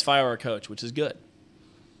did make us fire our coach, which is good.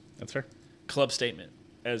 That's fair. Club statement,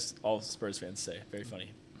 as all Spurs fans say. Very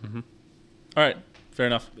funny. All right. Fair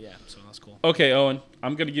enough. But yeah, so that's cool. Okay, Owen.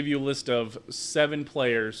 I'm gonna give you a list of 7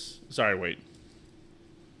 players. Sorry, wait.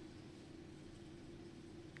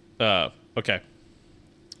 Okay.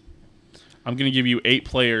 I'm going to give you 8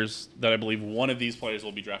 players that I believe one of these players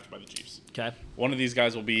will be drafted by the Chiefs. Okay. One of these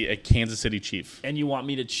guys will be a Kansas City Chief. And you want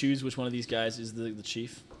me to choose which one of these guys is the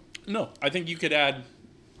chief? No, I think you could add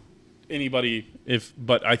anybody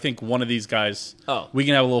but I think one of these guys. Oh. We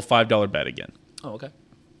can have a little $5 bet again. Oh, okay.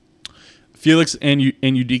 Felix and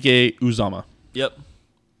Udike Uzama. Yep.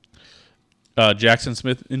 Jackson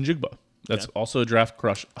Smith and Jigba. That's Okay. also a draft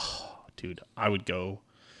crush. Oh, dude, I would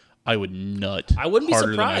nut. I wouldn't be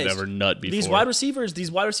harder surprised. than I've ever nut before. These wide receivers,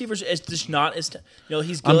 is just not as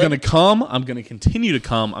he's good. I'm gonna come. I'm gonna continue to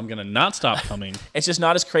come. I'm gonna not stop coming. It's just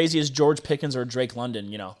not as crazy as George Pickens or Drake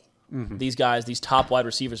London. These guys, these top wide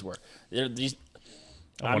receivers were.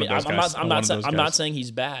 I'm not saying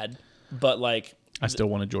he's bad, but I still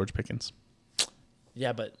wanted George Pickens.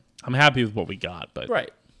 yeah, but I'm happy with what we got, but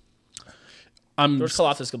right. George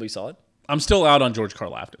Karlaftis will be solid. I'm still out on George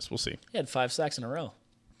Karlaftis. We'll see. He had 5 sacks in a row.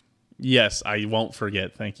 Yes, I won't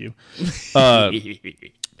forget. Thank you.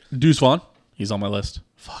 Deuce Vaughn, he's on my list.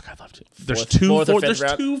 Fuck, I love it. There's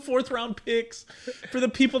two fourth-round picks for the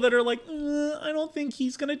people that are like, I don't think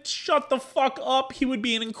he's gonna shut the fuck up. He would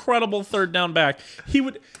be an incredible third down back. It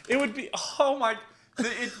would be. Oh my.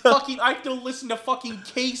 I have to listen to fucking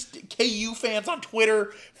KU fans on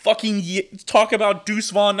Twitter talk about Deuce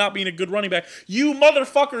Vaughn not being a good running back. You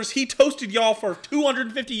motherfuckers, he toasted y'all for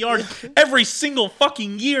 250 yards every single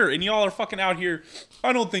fucking year, and y'all are fucking out here.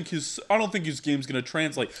 I don't think his game's gonna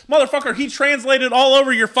translate. Motherfucker, he translated all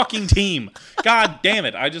over your fucking team. God damn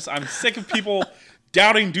it. I'm sick of people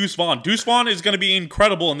doubting Deuce Vaughn. Deuce Vaughn is going to be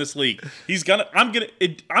incredible in this league. I'm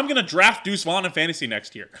gonna draft Deuce Vaughn in fantasy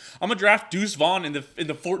next year. I'm gonna draft Deuce Vaughn in the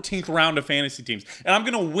 14th round of fantasy teams, and I'm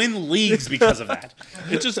gonna win leagues because of that.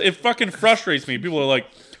 It fucking frustrates me. People are like,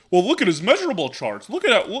 "Well, look at his measurable charts. Look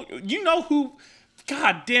you know who."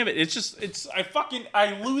 God damn it!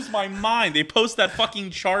 I lose my mind. They post that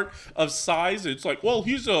fucking chart of size. It's like, well,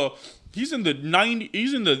 he's in the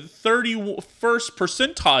 31st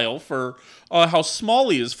percentile for how small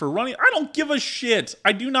he is for running. I don't give a shit.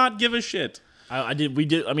 I do not give a shit. We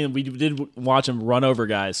did watch him run over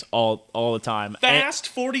guys all the time. Fast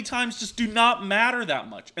 40 times just do not matter that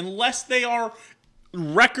much unless they are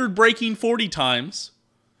record-breaking 40 times.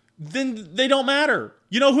 Then they don't matter.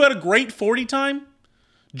 You know who had a great 40 time?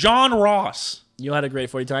 John Ross. You had a great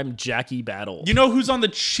 40 time? Jackie Battle. You know who's on the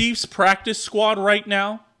Chiefs practice squad right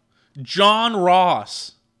now? John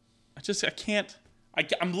Ross. I can't.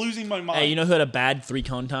 I'm losing my mind. Hey, you know who had a bad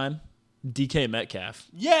 3-cone time? DK Metcalf.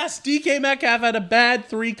 Yes, DK Metcalf had a bad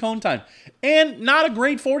 3-cone time. And not a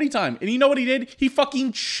great 40 time. And you know what he did? He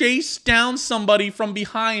fucking chased down somebody from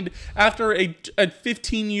behind after a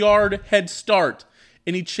 15-yard head start.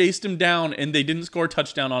 And he chased him down, and they didn't score a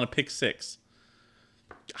touchdown on a pick 6.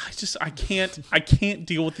 I can't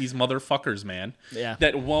deal with these motherfuckers, man. Yeah.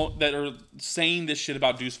 That are saying this shit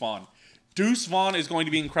about Deuce Vaughn. Deuce Vaughn is going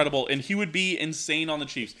to be incredible, and he would be insane on the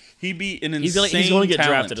Chiefs. He'd be an insane He's going to get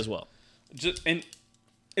talent. drafted as well. And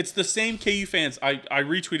it's the same KU fans. I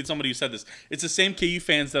retweeted somebody who said this. It's the same KU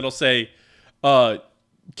fans that'll say,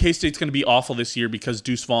 K-State's going to be awful this year because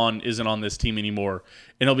Deuce Vaughn isn't on this team anymore.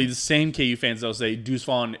 And it'll be the same KU fans that'll say Deuce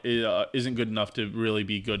Vaughn isn't good enough to really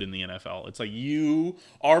be good in the NFL. It's like, you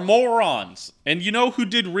are morons. And you know who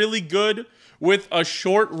did really good with a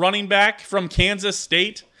short running back from Kansas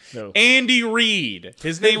State? No. Andy Reid.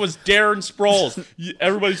 His name was Darren Sproles.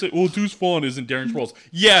 Everybody said, well, Deuce Vaughn isn't Darren Sproles.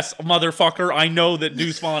 Yes, motherfucker, I know that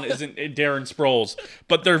Deuce Vaughn isn't Darren Sproles,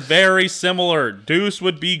 but they're very similar. Deuce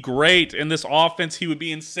would be great in this offense. He would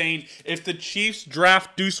be insane. If the Chiefs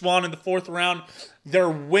draft Deuce Vaughn in the 4th round, they're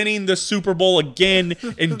winning the Super Bowl again,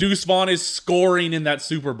 and Deuce Vaughn is scoring in that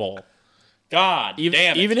Super Bowl. God damn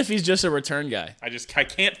it. Even if he's just a return guy. I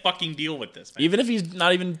can't fucking deal with this, man. Even if he's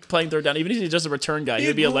not even playing third down, even if he's just a return guy,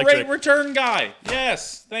 he'd be electric. Great return guy.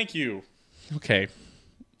 Yes, thank you. Okay.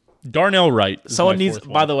 Darnell Wright. Someone needs,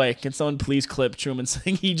 by the way, can someone please clip Truman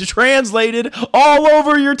saying he translated all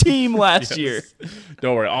over your team last year?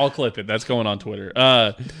 Don't worry, I'll clip it. That's going on Twitter.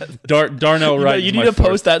 Darnell Wright. You need to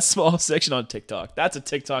post that small section on TikTok. That's a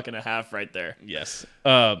TikTok and a half right there. Yes.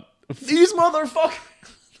 These motherfuckers.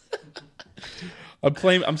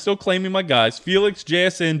 I'm still claiming my guys. Felix,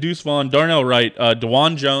 JSN, Deuce Vaughn, Darnell Wright,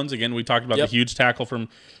 DeJuan Jones. Again, we talked about the huge tackle from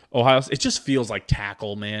Ohio. It just feels like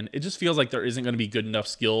tackle, man. It just feels like there isn't going to be good enough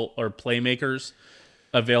skill or playmakers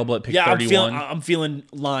available at pick 31. I'm feeling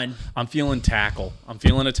line. I'm feeling tackle. I'm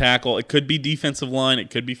feeling a tackle. It could be defensive line. It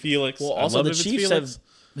could be Felix. Well, also the Chiefs have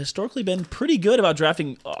historically been pretty good about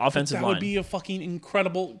drafting offensive line. That would be a fucking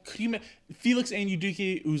incredible. Felix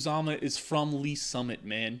Anudike Uzama is from Lee Summit,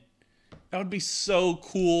 man. That would be so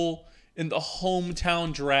cool in the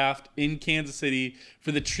hometown draft in Kansas City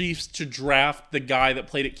for the Chiefs to draft the guy that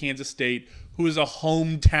played at Kansas State, who is a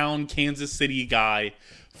hometown Kansas City guy.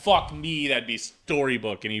 Fuck me, that'd be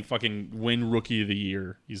storybook, and he fucking win Rookie of the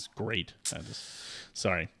Year. He's great.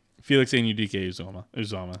 Sorry, Felix Anudike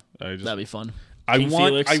Uzama. That'd be fun. I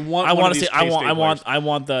want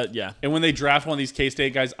the yeah. And when they draft one of these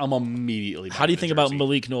K-State guys, I'm immediately. How do you think about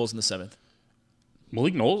Malik Knowles in the 7th?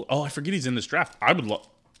 Malik Knowles? Oh, I forget he's in this draft. I would love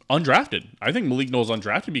undrafted. I think Malik Knowles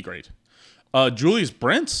undrafted would be great. Julius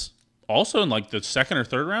Brents also in like the 2nd or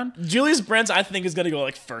 3rd round. Julius Brents, I think, is going to go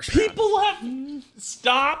like 1st round. People have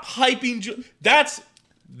stop hyping.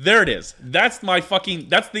 There it is. That's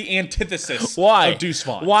the antithesis of Deuce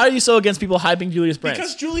Vaughn. Why are you so against people hyping Julius Brents?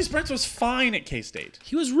 Because Julius Brents was fine at K-State.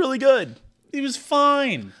 He was really good. He was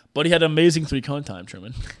fine. But he had an amazing 3-cone time,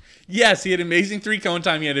 Truman. Yes, he had amazing 3-cone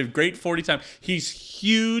time. He had a great 40 time. He's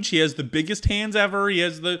huge. He has the biggest hands ever. He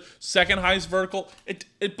has the second highest vertical.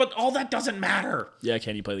 But all that doesn't matter. Yeah,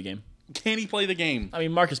 can you play the game? Can he play the game? I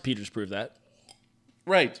mean, Marcus Peters proved that.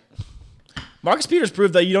 Right. Marcus Peters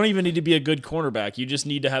proved that you don't even need to be a good cornerback. You just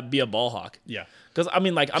need to be a ball hawk. Yeah. Because, I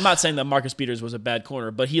mean, like, I'm not saying that Marcus Peters was a bad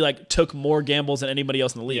corner, but he, like, took more gambles than anybody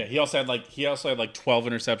else in the league. Yeah, he also had like 12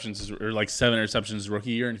 interceptions or like 7 interceptions his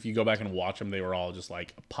rookie year, and if you go back and watch them, they were all just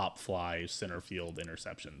like pop fly center field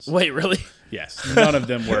interceptions. Wait, really? Yes, none of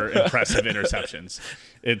them were impressive interceptions.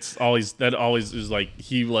 It's always is like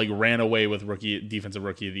he like ran away with defensive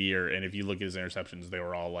rookie of the year, and if you look at his interceptions, they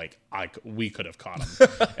were all like we could have caught him,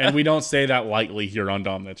 and we don't say that lightly here on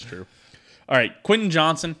Dahm. That's true. All right, Quentin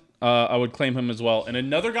Johnson. I would claim him as well. And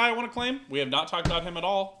another guy I want to claim, we have not talked about him at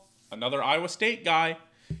all. Another Iowa State guy.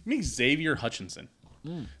 Xavier Hutchinson,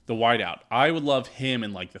 the wideout. I would love him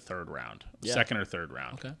in like the third round, second or third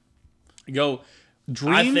round. Okay. Go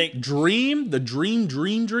dream. All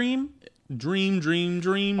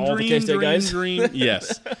the K-State guys?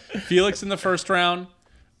 Yes. Felix in the first round.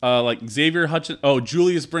 Like Xavier Hutchinson. Oh,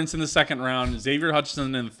 Julius Brents in the second round. Xavier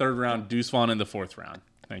Hutchinson in the third round. Deuce Vaughn in the fourth round.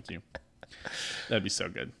 Thank you. That'd be so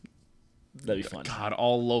good. That'd be fun. God,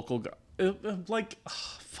 all local guys.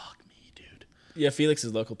 Fuck me, dude. Yeah, Felix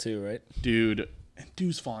is local too, right? Dude, and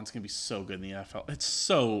Deuce Vaughn's going to be so good in the NFL.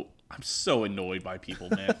 I'm so annoyed by people,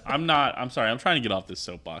 man. I'm sorry. I'm trying to get off this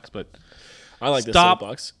soapbox, but I like this stop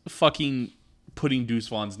soapbox. fucking putting Deuce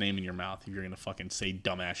Vaughn's name in your mouth if you're going to fucking say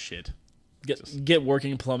dumbass shit. Get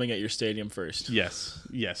working plumbing at your stadium first. Yes.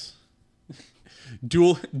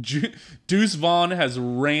 Deuce Vaughn has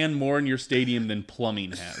ran more in your stadium than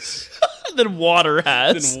plumbing has. Than water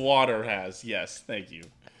has. Yes, thank you.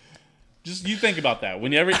 Just you think about that.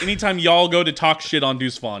 Anytime y'all go to talk shit on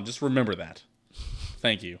Deuce Vaughn, just remember that.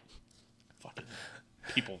 Thank you. Fucking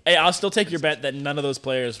people. Hey, I'll still take your bet that none of those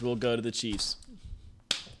players will go to the Chiefs.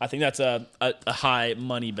 I think that's a high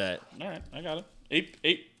money bet. All right, I got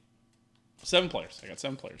it. 7 players. I got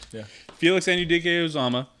 7 players. Yeah. Felix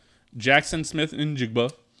Anudike-Uzomah, Jackson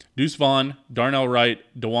Smith-Njigba, Deuce Vaughn, Darnell Wright,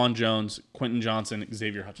 DeJuan Jones, Quentin Johnson,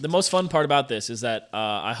 Xavier Hutchinson. The most fun part about this is that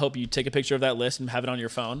I hope you take a picture of that list and have it on your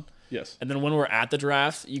phone. Yes. And then when we're at the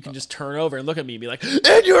draft, you can just turn over and look at me and be like,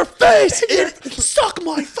 in your face! Suck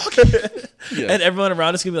my fucking... Yes. And everyone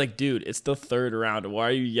around us can be like, dude, it's the third round. Why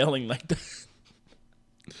are you yelling like that?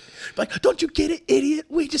 Like, don't you get it, idiot?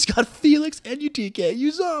 We just got Felix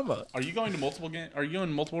Anudike-Uzomah. Are you going to multiple games? Are you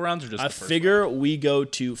going multiple rounds or just I the first figure round? we go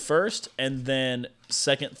to first and then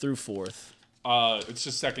second through fourth. It's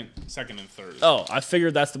just second and third. Oh, I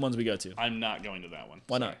figured that's the ones we go to. I'm not going to that one.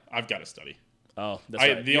 Why not? I've got to study. Oh, that's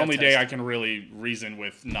right. The only day I can really reason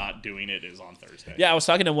with not doing it is on Thursday. Yeah, I was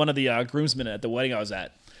talking to one of the groomsmen at the wedding I was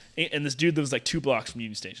at, and this dude that was like 2 blocks from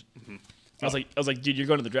Union Station. Mm-hmm. I was like, dude, you're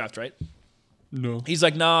going to the draft, right? No. He's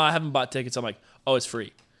like, nah, I haven't bought tickets. I'm like, oh, it's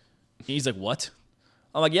free. And he's like, what?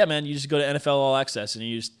 I'm like, yeah, man, you just go to NFL All Access and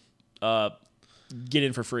you just get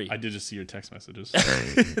in for free. I did just see your text messages.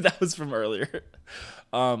 That was from earlier.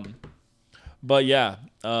 But yeah,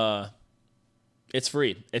 it's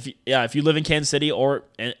free. If you live in Kansas City or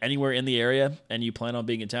anywhere in the area and you plan on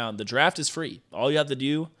being in town, the draft is free. All you have to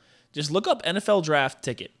do, just look up NFL draft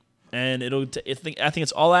ticket, and I think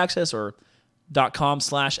it's All Access or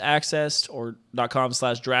 .com/access or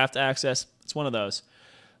 .com/draft access. It's one of those.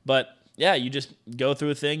 But yeah, you just go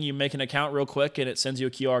through a thing, you make an account real quick, and it sends you a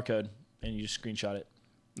QR code, and you just screenshot it.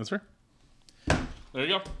 That's fair. There you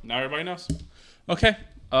go. Now everybody knows. Okay.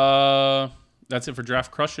 That's it for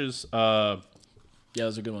draft crushes. Yeah,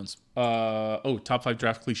 those are good ones. Top 5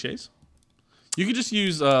 draft cliches. You could just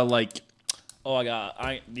use I would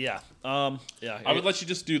let you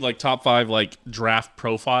just do like top 5 like draft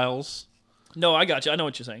profiles. No, I got you. I know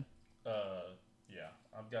what you're saying. Yeah,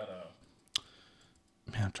 I've got a.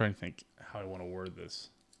 Man, I'm trying to think how I want to word this.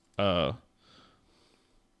 Or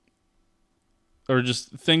just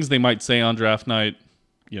things they might say on draft night,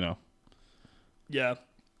 you know. Yeah.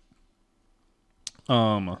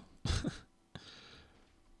 I'm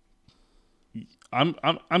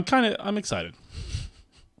excited.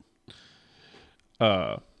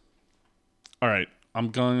 All right, I'm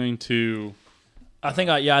going to. I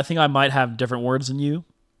think I might have different words than you,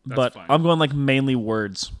 but fine. I'm going like mainly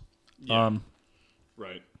words. Yeah.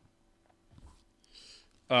 Right.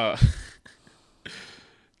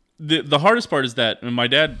 The hardest part is that, and my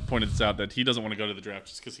dad pointed this out, that he doesn't want to go to the draft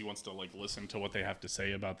just because he wants to like listen to what they have to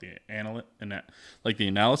say about the the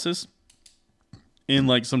analysis, and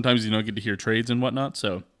like sometimes you don't get to hear trades and whatnot.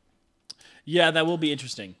 So. Yeah, that will be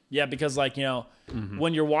interesting. Yeah, because like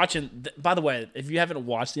when you're watching. By the way, if you haven't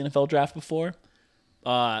watched the NFL draft before,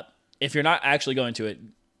 if you're not actually going to it,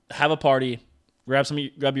 have a party,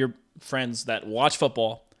 grab your friends that watch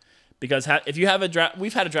football, because if you have a draft,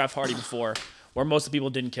 we've had a draft party before where most of the people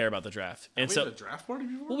didn't care about the draft, and we so had a draft party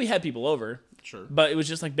before? well, we had people over, Sure. but it was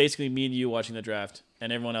just like basically me and you watching the draft,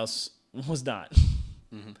 and everyone else was not.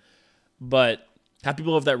 Mm-hmm. But have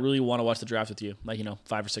people over that really want to watch the draft with you, like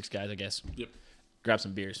 5 or 6 guys, I guess. Yep. Grab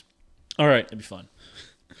some beers. All right. It'd be fun.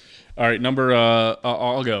 All right,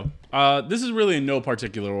 I'll go. This is really in no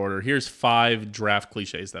particular order. Here's 5 draft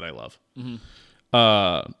cliches that I love.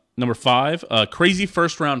 Mm-hmm. Number 5, crazy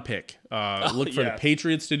first-round pick. Look for the yeah.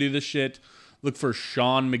 Patriots to do this shit. Look for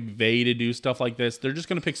Sean McVay to do stuff like this. They're just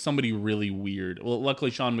going to pick somebody really weird. Well,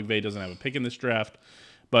 luckily, Sean McVay doesn't have a pick in this draft,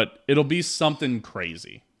 but it'll be something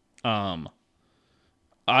crazy.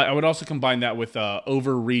 I would also combine that with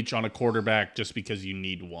overreach on a quarterback just because you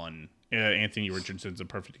need one. Anthony Richardson's a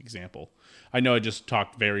perfect example. I know I just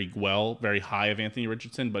talked very high of Anthony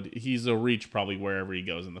Richardson, but he's a reach probably wherever he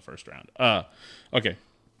goes in the first round. Okay.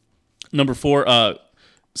 Number 4,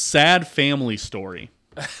 sad family story.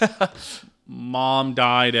 Mom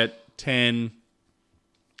died at 10.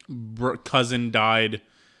 Cousin died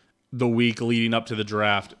the week leading up to the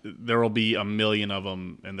draft. There will be a million of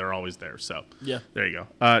them, and they're always there. So Yeah. there you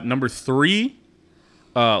go. Number 3,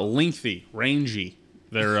 lengthy, rangy.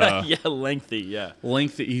 They're Yeah, lengthy. Yeah.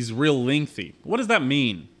 lengthy. He's real lengthy. What does that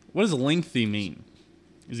mean? What does lengthy mean?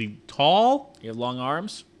 Is he tall? You have long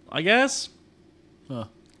arms. I guess. Huh.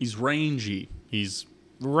 He's rangy. He's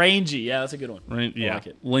Rangy. Yeah, that's a good one. I yeah, like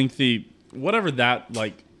it. lengthy. Whatever that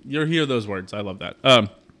like. You hear those words. I love that.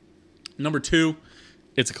 Number 2,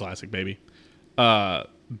 it's a classic, baby.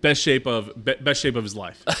 Best shape of his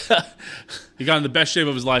life. He got in the best shape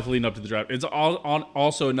of his life leading up to the draft. It's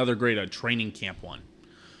also another great training camp one.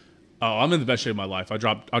 Oh, I'm in the best shape of my life. I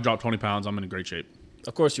dropped 20 pounds. I'm in great shape.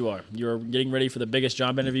 Of course you are. You're getting ready for the biggest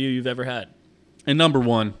job interview you've ever had. And number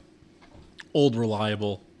 1, old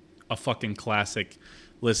reliable, a fucking classic.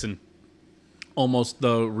 Listen, almost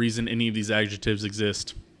the reason any of these adjectives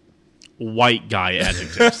exist. White guy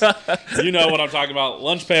adjectives. You know what I'm talking about.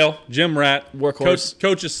 Lunch pail, gym rat, Workhorse.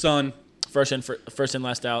 coach's son. First in,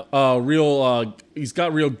 last out. He's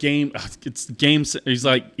got real game. It's games. He's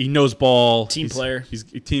like he knows ball. Team player. He's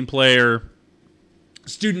a team player.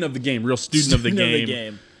 Student of the game. Real student of the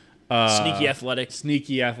game. Sneaky athletic.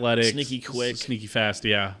 Sneaky quick. Sneaky fast.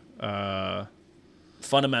 Yeah.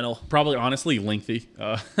 Fundamental. Probably honestly lengthy.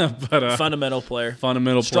 But Fundamental player.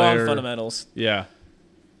 fundamental Strong player. fundamentals. Yeah.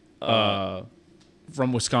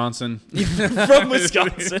 From Wisconsin. From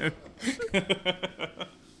Wisconsin.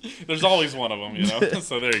 There's always one of them, you know.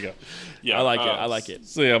 So there you go. Yeah, I like it.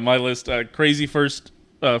 So yeah, my list: crazy first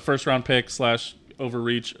round pick /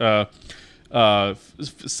 overreach,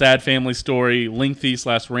 sad family story, lengthy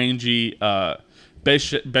 / rangy,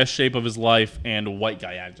 best shape of his life, and white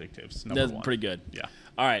guy adjectives. Number That's 1. pretty good. Yeah.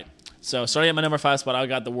 All right. So starting at my number 5 spot, I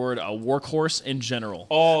got the word workhorse in general.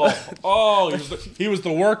 He was the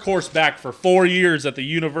workhorse back for 4 years at the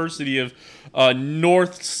University of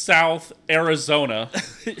North-South Arizona.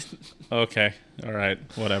 Okay. All right.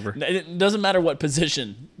 Whatever. It doesn't matter what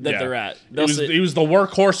position that they're at. He was the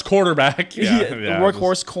workhorse quarterback. The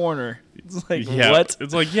workhorse corner. It's like, Yeah. what?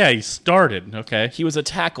 It's like, yeah, he started. Okay. He was a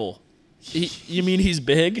tackle. You mean he's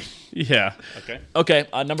big? Yeah. Okay. Okay.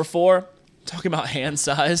 Number 4, talking about hand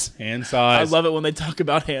size. Hand I size. love it when they talk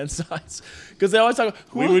about hand size. Because they always talk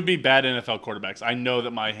We would be bad NFL quarterbacks. I know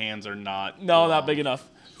that my hands are not. No, long. not big enough.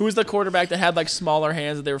 Who's the quarterback that had like smaller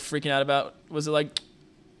hands that they were freaking out about? Was it like...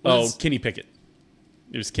 Kenny Pickett.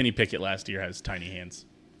 It was Kenny Pickett last year has tiny hands.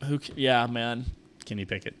 Yeah, man. Kenny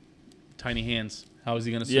Pickett. Tiny hands. How is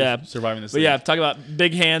he going to survive in this But league? yeah, talk about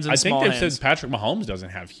big hands and small hands. I think they've said Patrick Mahomes doesn't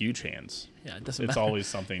have huge hands. Yeah, it doesn't It's matter. always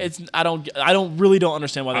something. I don't really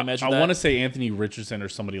understand why they measure that. I want to say Anthony Richardson or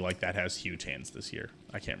somebody like that has huge hands this year.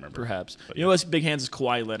 I can't remember. Perhaps. But You know what's big hands is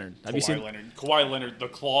Kawhi Leonard. Have you seen? Kawhi Leonard, the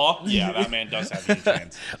claw? Yeah, that man does have huge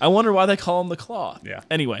hands. I wonder why they call him the Claw. Yeah.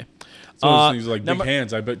 Anyway. So he's like, number- big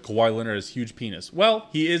hands. I bet Kawhi Leonard has huge penis. Well,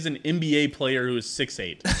 he is an NBA player who is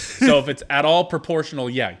 6'8". So if it's at all proportional,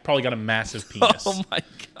 yeah, he probably got a massive penis. Oh my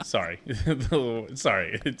god. Sorry.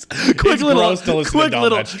 Sorry. It's Quick it's little, gross to listen to Dahm,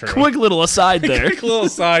 that's true. quick little aside there. Quick little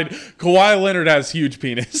aside. Kawhi Leonard has huge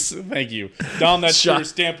penis. Thank you. Dahm, that's Shut- your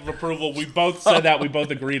stamp of approval. We both said that. We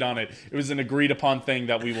both agreed on it. It was an agreed upon thing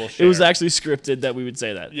that we will share. It was actually scripted that we would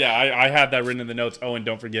say that. Yeah, I had that written in the notes. Oh, and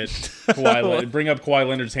don't forget Kawhi Leonard. Bring up Kawhi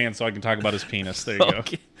Leonard's hand so I can talk about his penis. There you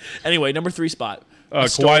Okay. Anyway, number 3 spot.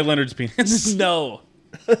 Kawhi Leonard's penis. No.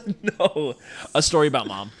 No. A story about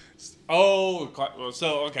mom. Oh,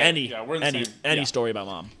 so okay. Any Yeah, we're in the same. any Yeah. story about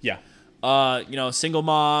mom. Yeah. Single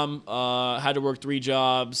mom, had to work 3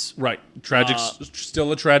 jobs. Right. Tragic.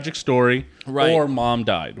 Still a tragic story. Right. Or mom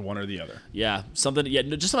died. One or the other. Yeah, something. Yeah,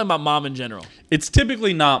 just something about mom in general. It's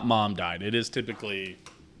typically not mom died. It is typically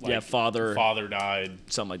father died,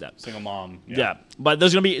 something like that. single mom. Yeah, but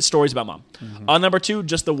there's gonna be stories about mom. Number 2,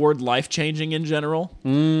 just the word life changing in general.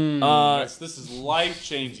 This is life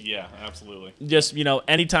changing. Yeah, absolutely. Just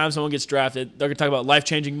anytime someone gets drafted, they're gonna talk about life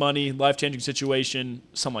changing money, life changing situation,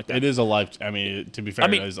 something like that. It is a life. I mean, to be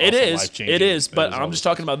fair, it also is. life-changing. It is, but It I'm just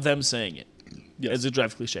talking about them saying it. Yes. It's a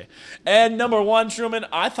draft cliche. And number 1, Truman,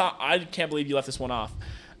 I can't believe you left this one off.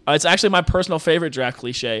 It's actually my personal favorite draft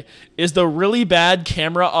cliche, is the really bad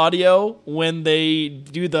camera audio when they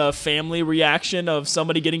do the family reaction of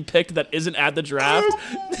somebody getting picked that isn't at the draft.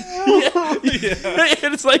 Yeah.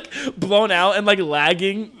 And it's like blown out and like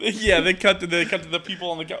lagging. Yeah, they cut to the people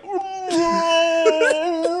on the couch.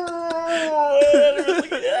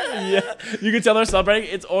 Yeah, you can tell they're celebrating.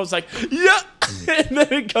 It's almost like, yeah, and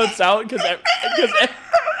then it cuts out because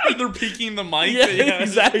they're peeking the mic. Yeah,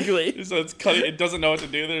 exactly. So it's cutting. It doesn't know what to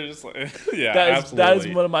do. They're just like, yeah, that absolutely.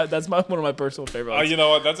 is one of my personal favorites. You know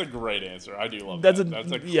what? That's a great answer. I do love that.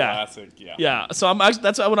 That's a classic. Yeah. Yeah. So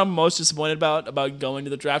that's what I'm most disappointed about going to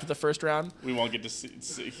the draft at the first round. We won't get to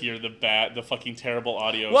hear the fucking terrible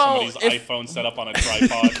audio of Well, somebody's iPhone set up on a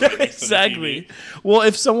tripod. Right next Exactly. To the TV. Well,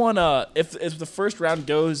 if someone if the first round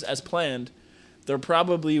goes as planned, there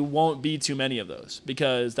probably won't be too many of those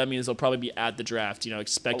because that means they'll probably be at the draft,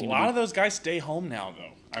 expecting. A lot of those guys stay home now,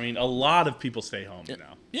 though. I mean, a lot of people stay home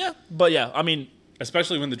now. Yeah, but yeah, I mean,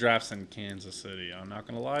 especially when the draft's in Kansas City. I'm not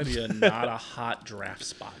gonna lie to you, not a hot draft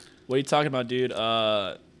spot. What are you talking about, dude?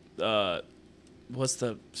 What's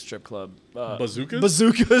the strip club? Bazookas?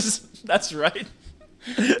 Bazookas. That's right.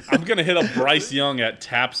 I'm gonna hit up Bryce Young at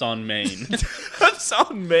Taps on Main. Taps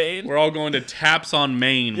on Main. We're all going to Taps on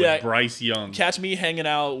Main with Bryce Young. Catch me hanging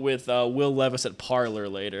out with Will Levis at Parlor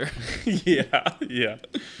later. yeah.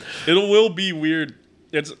 It will be weird.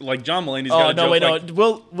 It's like John Mulaney's got a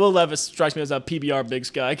joke. Will Levis strikes me as a PBR big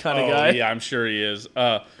sky kind of guy. Yeah, I'm sure he is.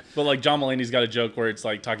 But like John Mulaney's got a joke where it's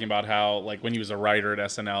like talking about how like when he was a writer at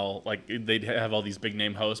SNL, like they'd have all these big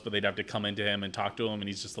name hosts, but they'd have to come into him and talk to him, and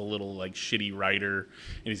he's just a little like shitty writer,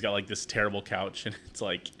 and he's got like this terrible couch, and it's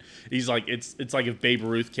like he's like it's like if Babe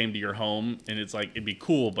Ruth came to your home, and it's like it'd be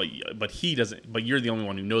cool, but he doesn't, but you're the only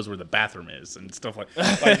one who knows where the bathroom is and stuff like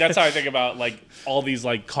that's how I think about like all these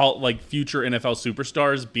like future NFL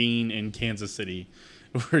superstars being in Kansas City,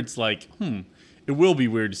 where it's like it will be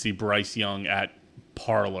weird to see Bryce Young at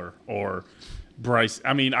Parlor or Bryce.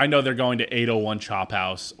 I mean, I know they're going to 801 Chop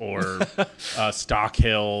House or Stock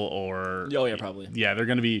Hill or probably. Yeah, they're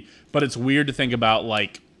going to be, but it's weird to think about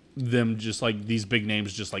like them just like these big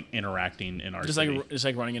names just like interacting in our city. Just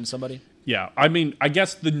like running into somebody. Yeah, I mean, I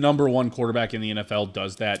guess the number 1 quarterback in the NFL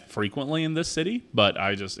does that frequently in this city, but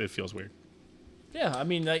it feels weird. Yeah, I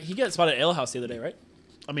mean, he got spotted at Ale House the other day, right?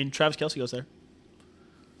 I mean, Travis Kelce goes there.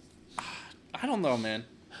 I don't know, man.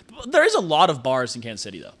 There is a lot of bars in Kansas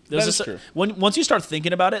City, though. That is true. Once you start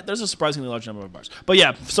thinking about it, there's a surprisingly large number of bars. But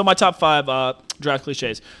yeah, so my top 5 draft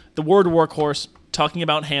cliches: the word workhorse, talking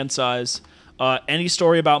about hand size, any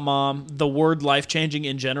story about mom, the word life changing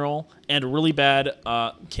in general, and really bad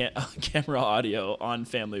camera audio on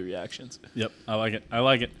family reactions. Yep, I like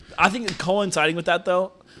it. I think coinciding with that,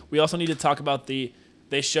 though, we also need to talk about they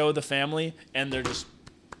show the family and they're just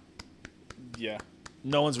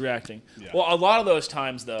no one's reacting. Yeah. Well, a lot of those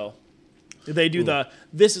times, though, they do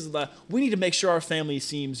we need to make sure our family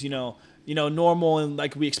seems, normal and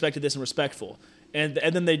like we expected this and respectful. And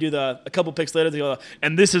then they do a couple picks later, they go,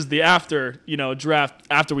 and this is the after, draft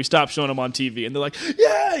after we stop showing them on TV. And they're like,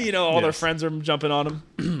 yeah, all their friends are jumping on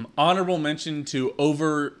them. Honorable mention to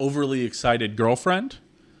overly excited girlfriend.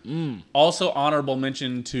 Also honorable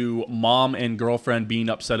mention to mom and girlfriend being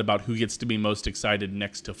upset about who gets to be most excited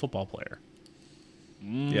next to football player.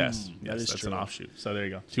 Yes, that's true. An offshoot. So there you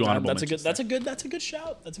go. 2 honorable mentions. That's a good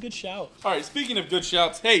shout. All right, speaking of good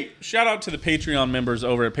shouts, hey, shout out to the Patreon members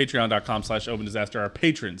over at patreon.com/opendisaster, our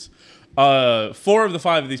patrons. 4 of the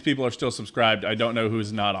 5 of these people are still subscribed. I don't know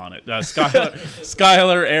who's not on it.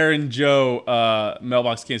 Skylar, Aaron, Joe,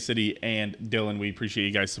 Mailbox Kansas City, and Dylan. We appreciate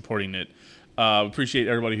you guys supporting it. We appreciate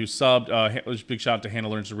everybody who subbed. Big shout out to Hannah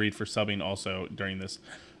Learns to Read for subbing also during this.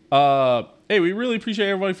 Hey, we really appreciate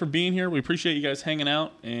everybody for being here. We appreciate you guys hanging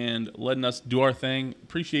out and letting us do our thing.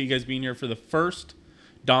 Appreciate you guys being here for the first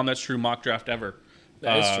Dahm That's True mock draft ever.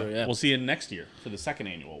 That is true, yeah. We'll see you next year for the second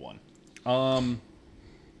annual one.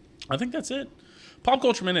 I think that's it. Pop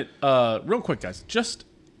Culture Minute, real quick, guys. Just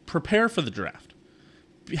prepare for the draft.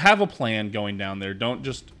 Have a plan going down there. Don't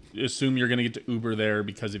just assume you're going to get to Uber there,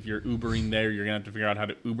 because if you're Ubering there, you're going to have to figure out how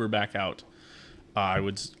to Uber back out. I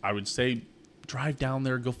would say drive down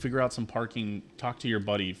there, go figure out some parking, talk to your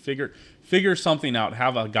buddy, figure something out,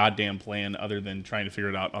 have a goddamn plan other than trying to figure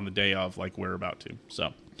it out on the day of like we're about to.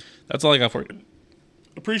 So that's all I got for you.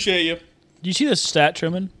 Appreciate you. Do you see the stat,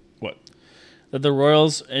 Truman? What? That the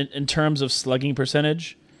Royals, in terms of slugging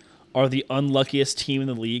percentage, are the unluckiest team in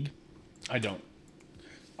the league. I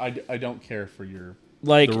don't care for your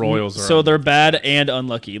the Royals. So they're bad and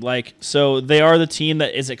unlucky. So they are the team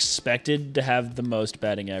that is expected to have the most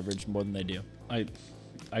batting average more than they do.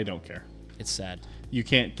 I don't care. It's sad. You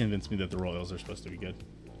can't convince me that the Royals are supposed to be good.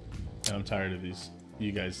 And I'm tired of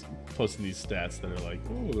you guys posting these stats that are like,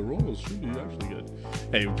 oh, the Royals should be actually good.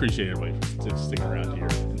 Hey, we appreciate everybody for sticking around here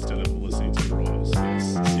instead of listening to the Royals.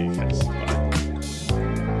 See you guys. Bye.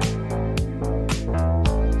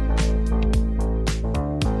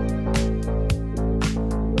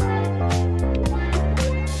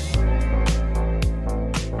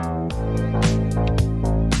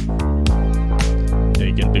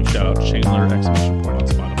 Again, big shout out to Chandler, exclamation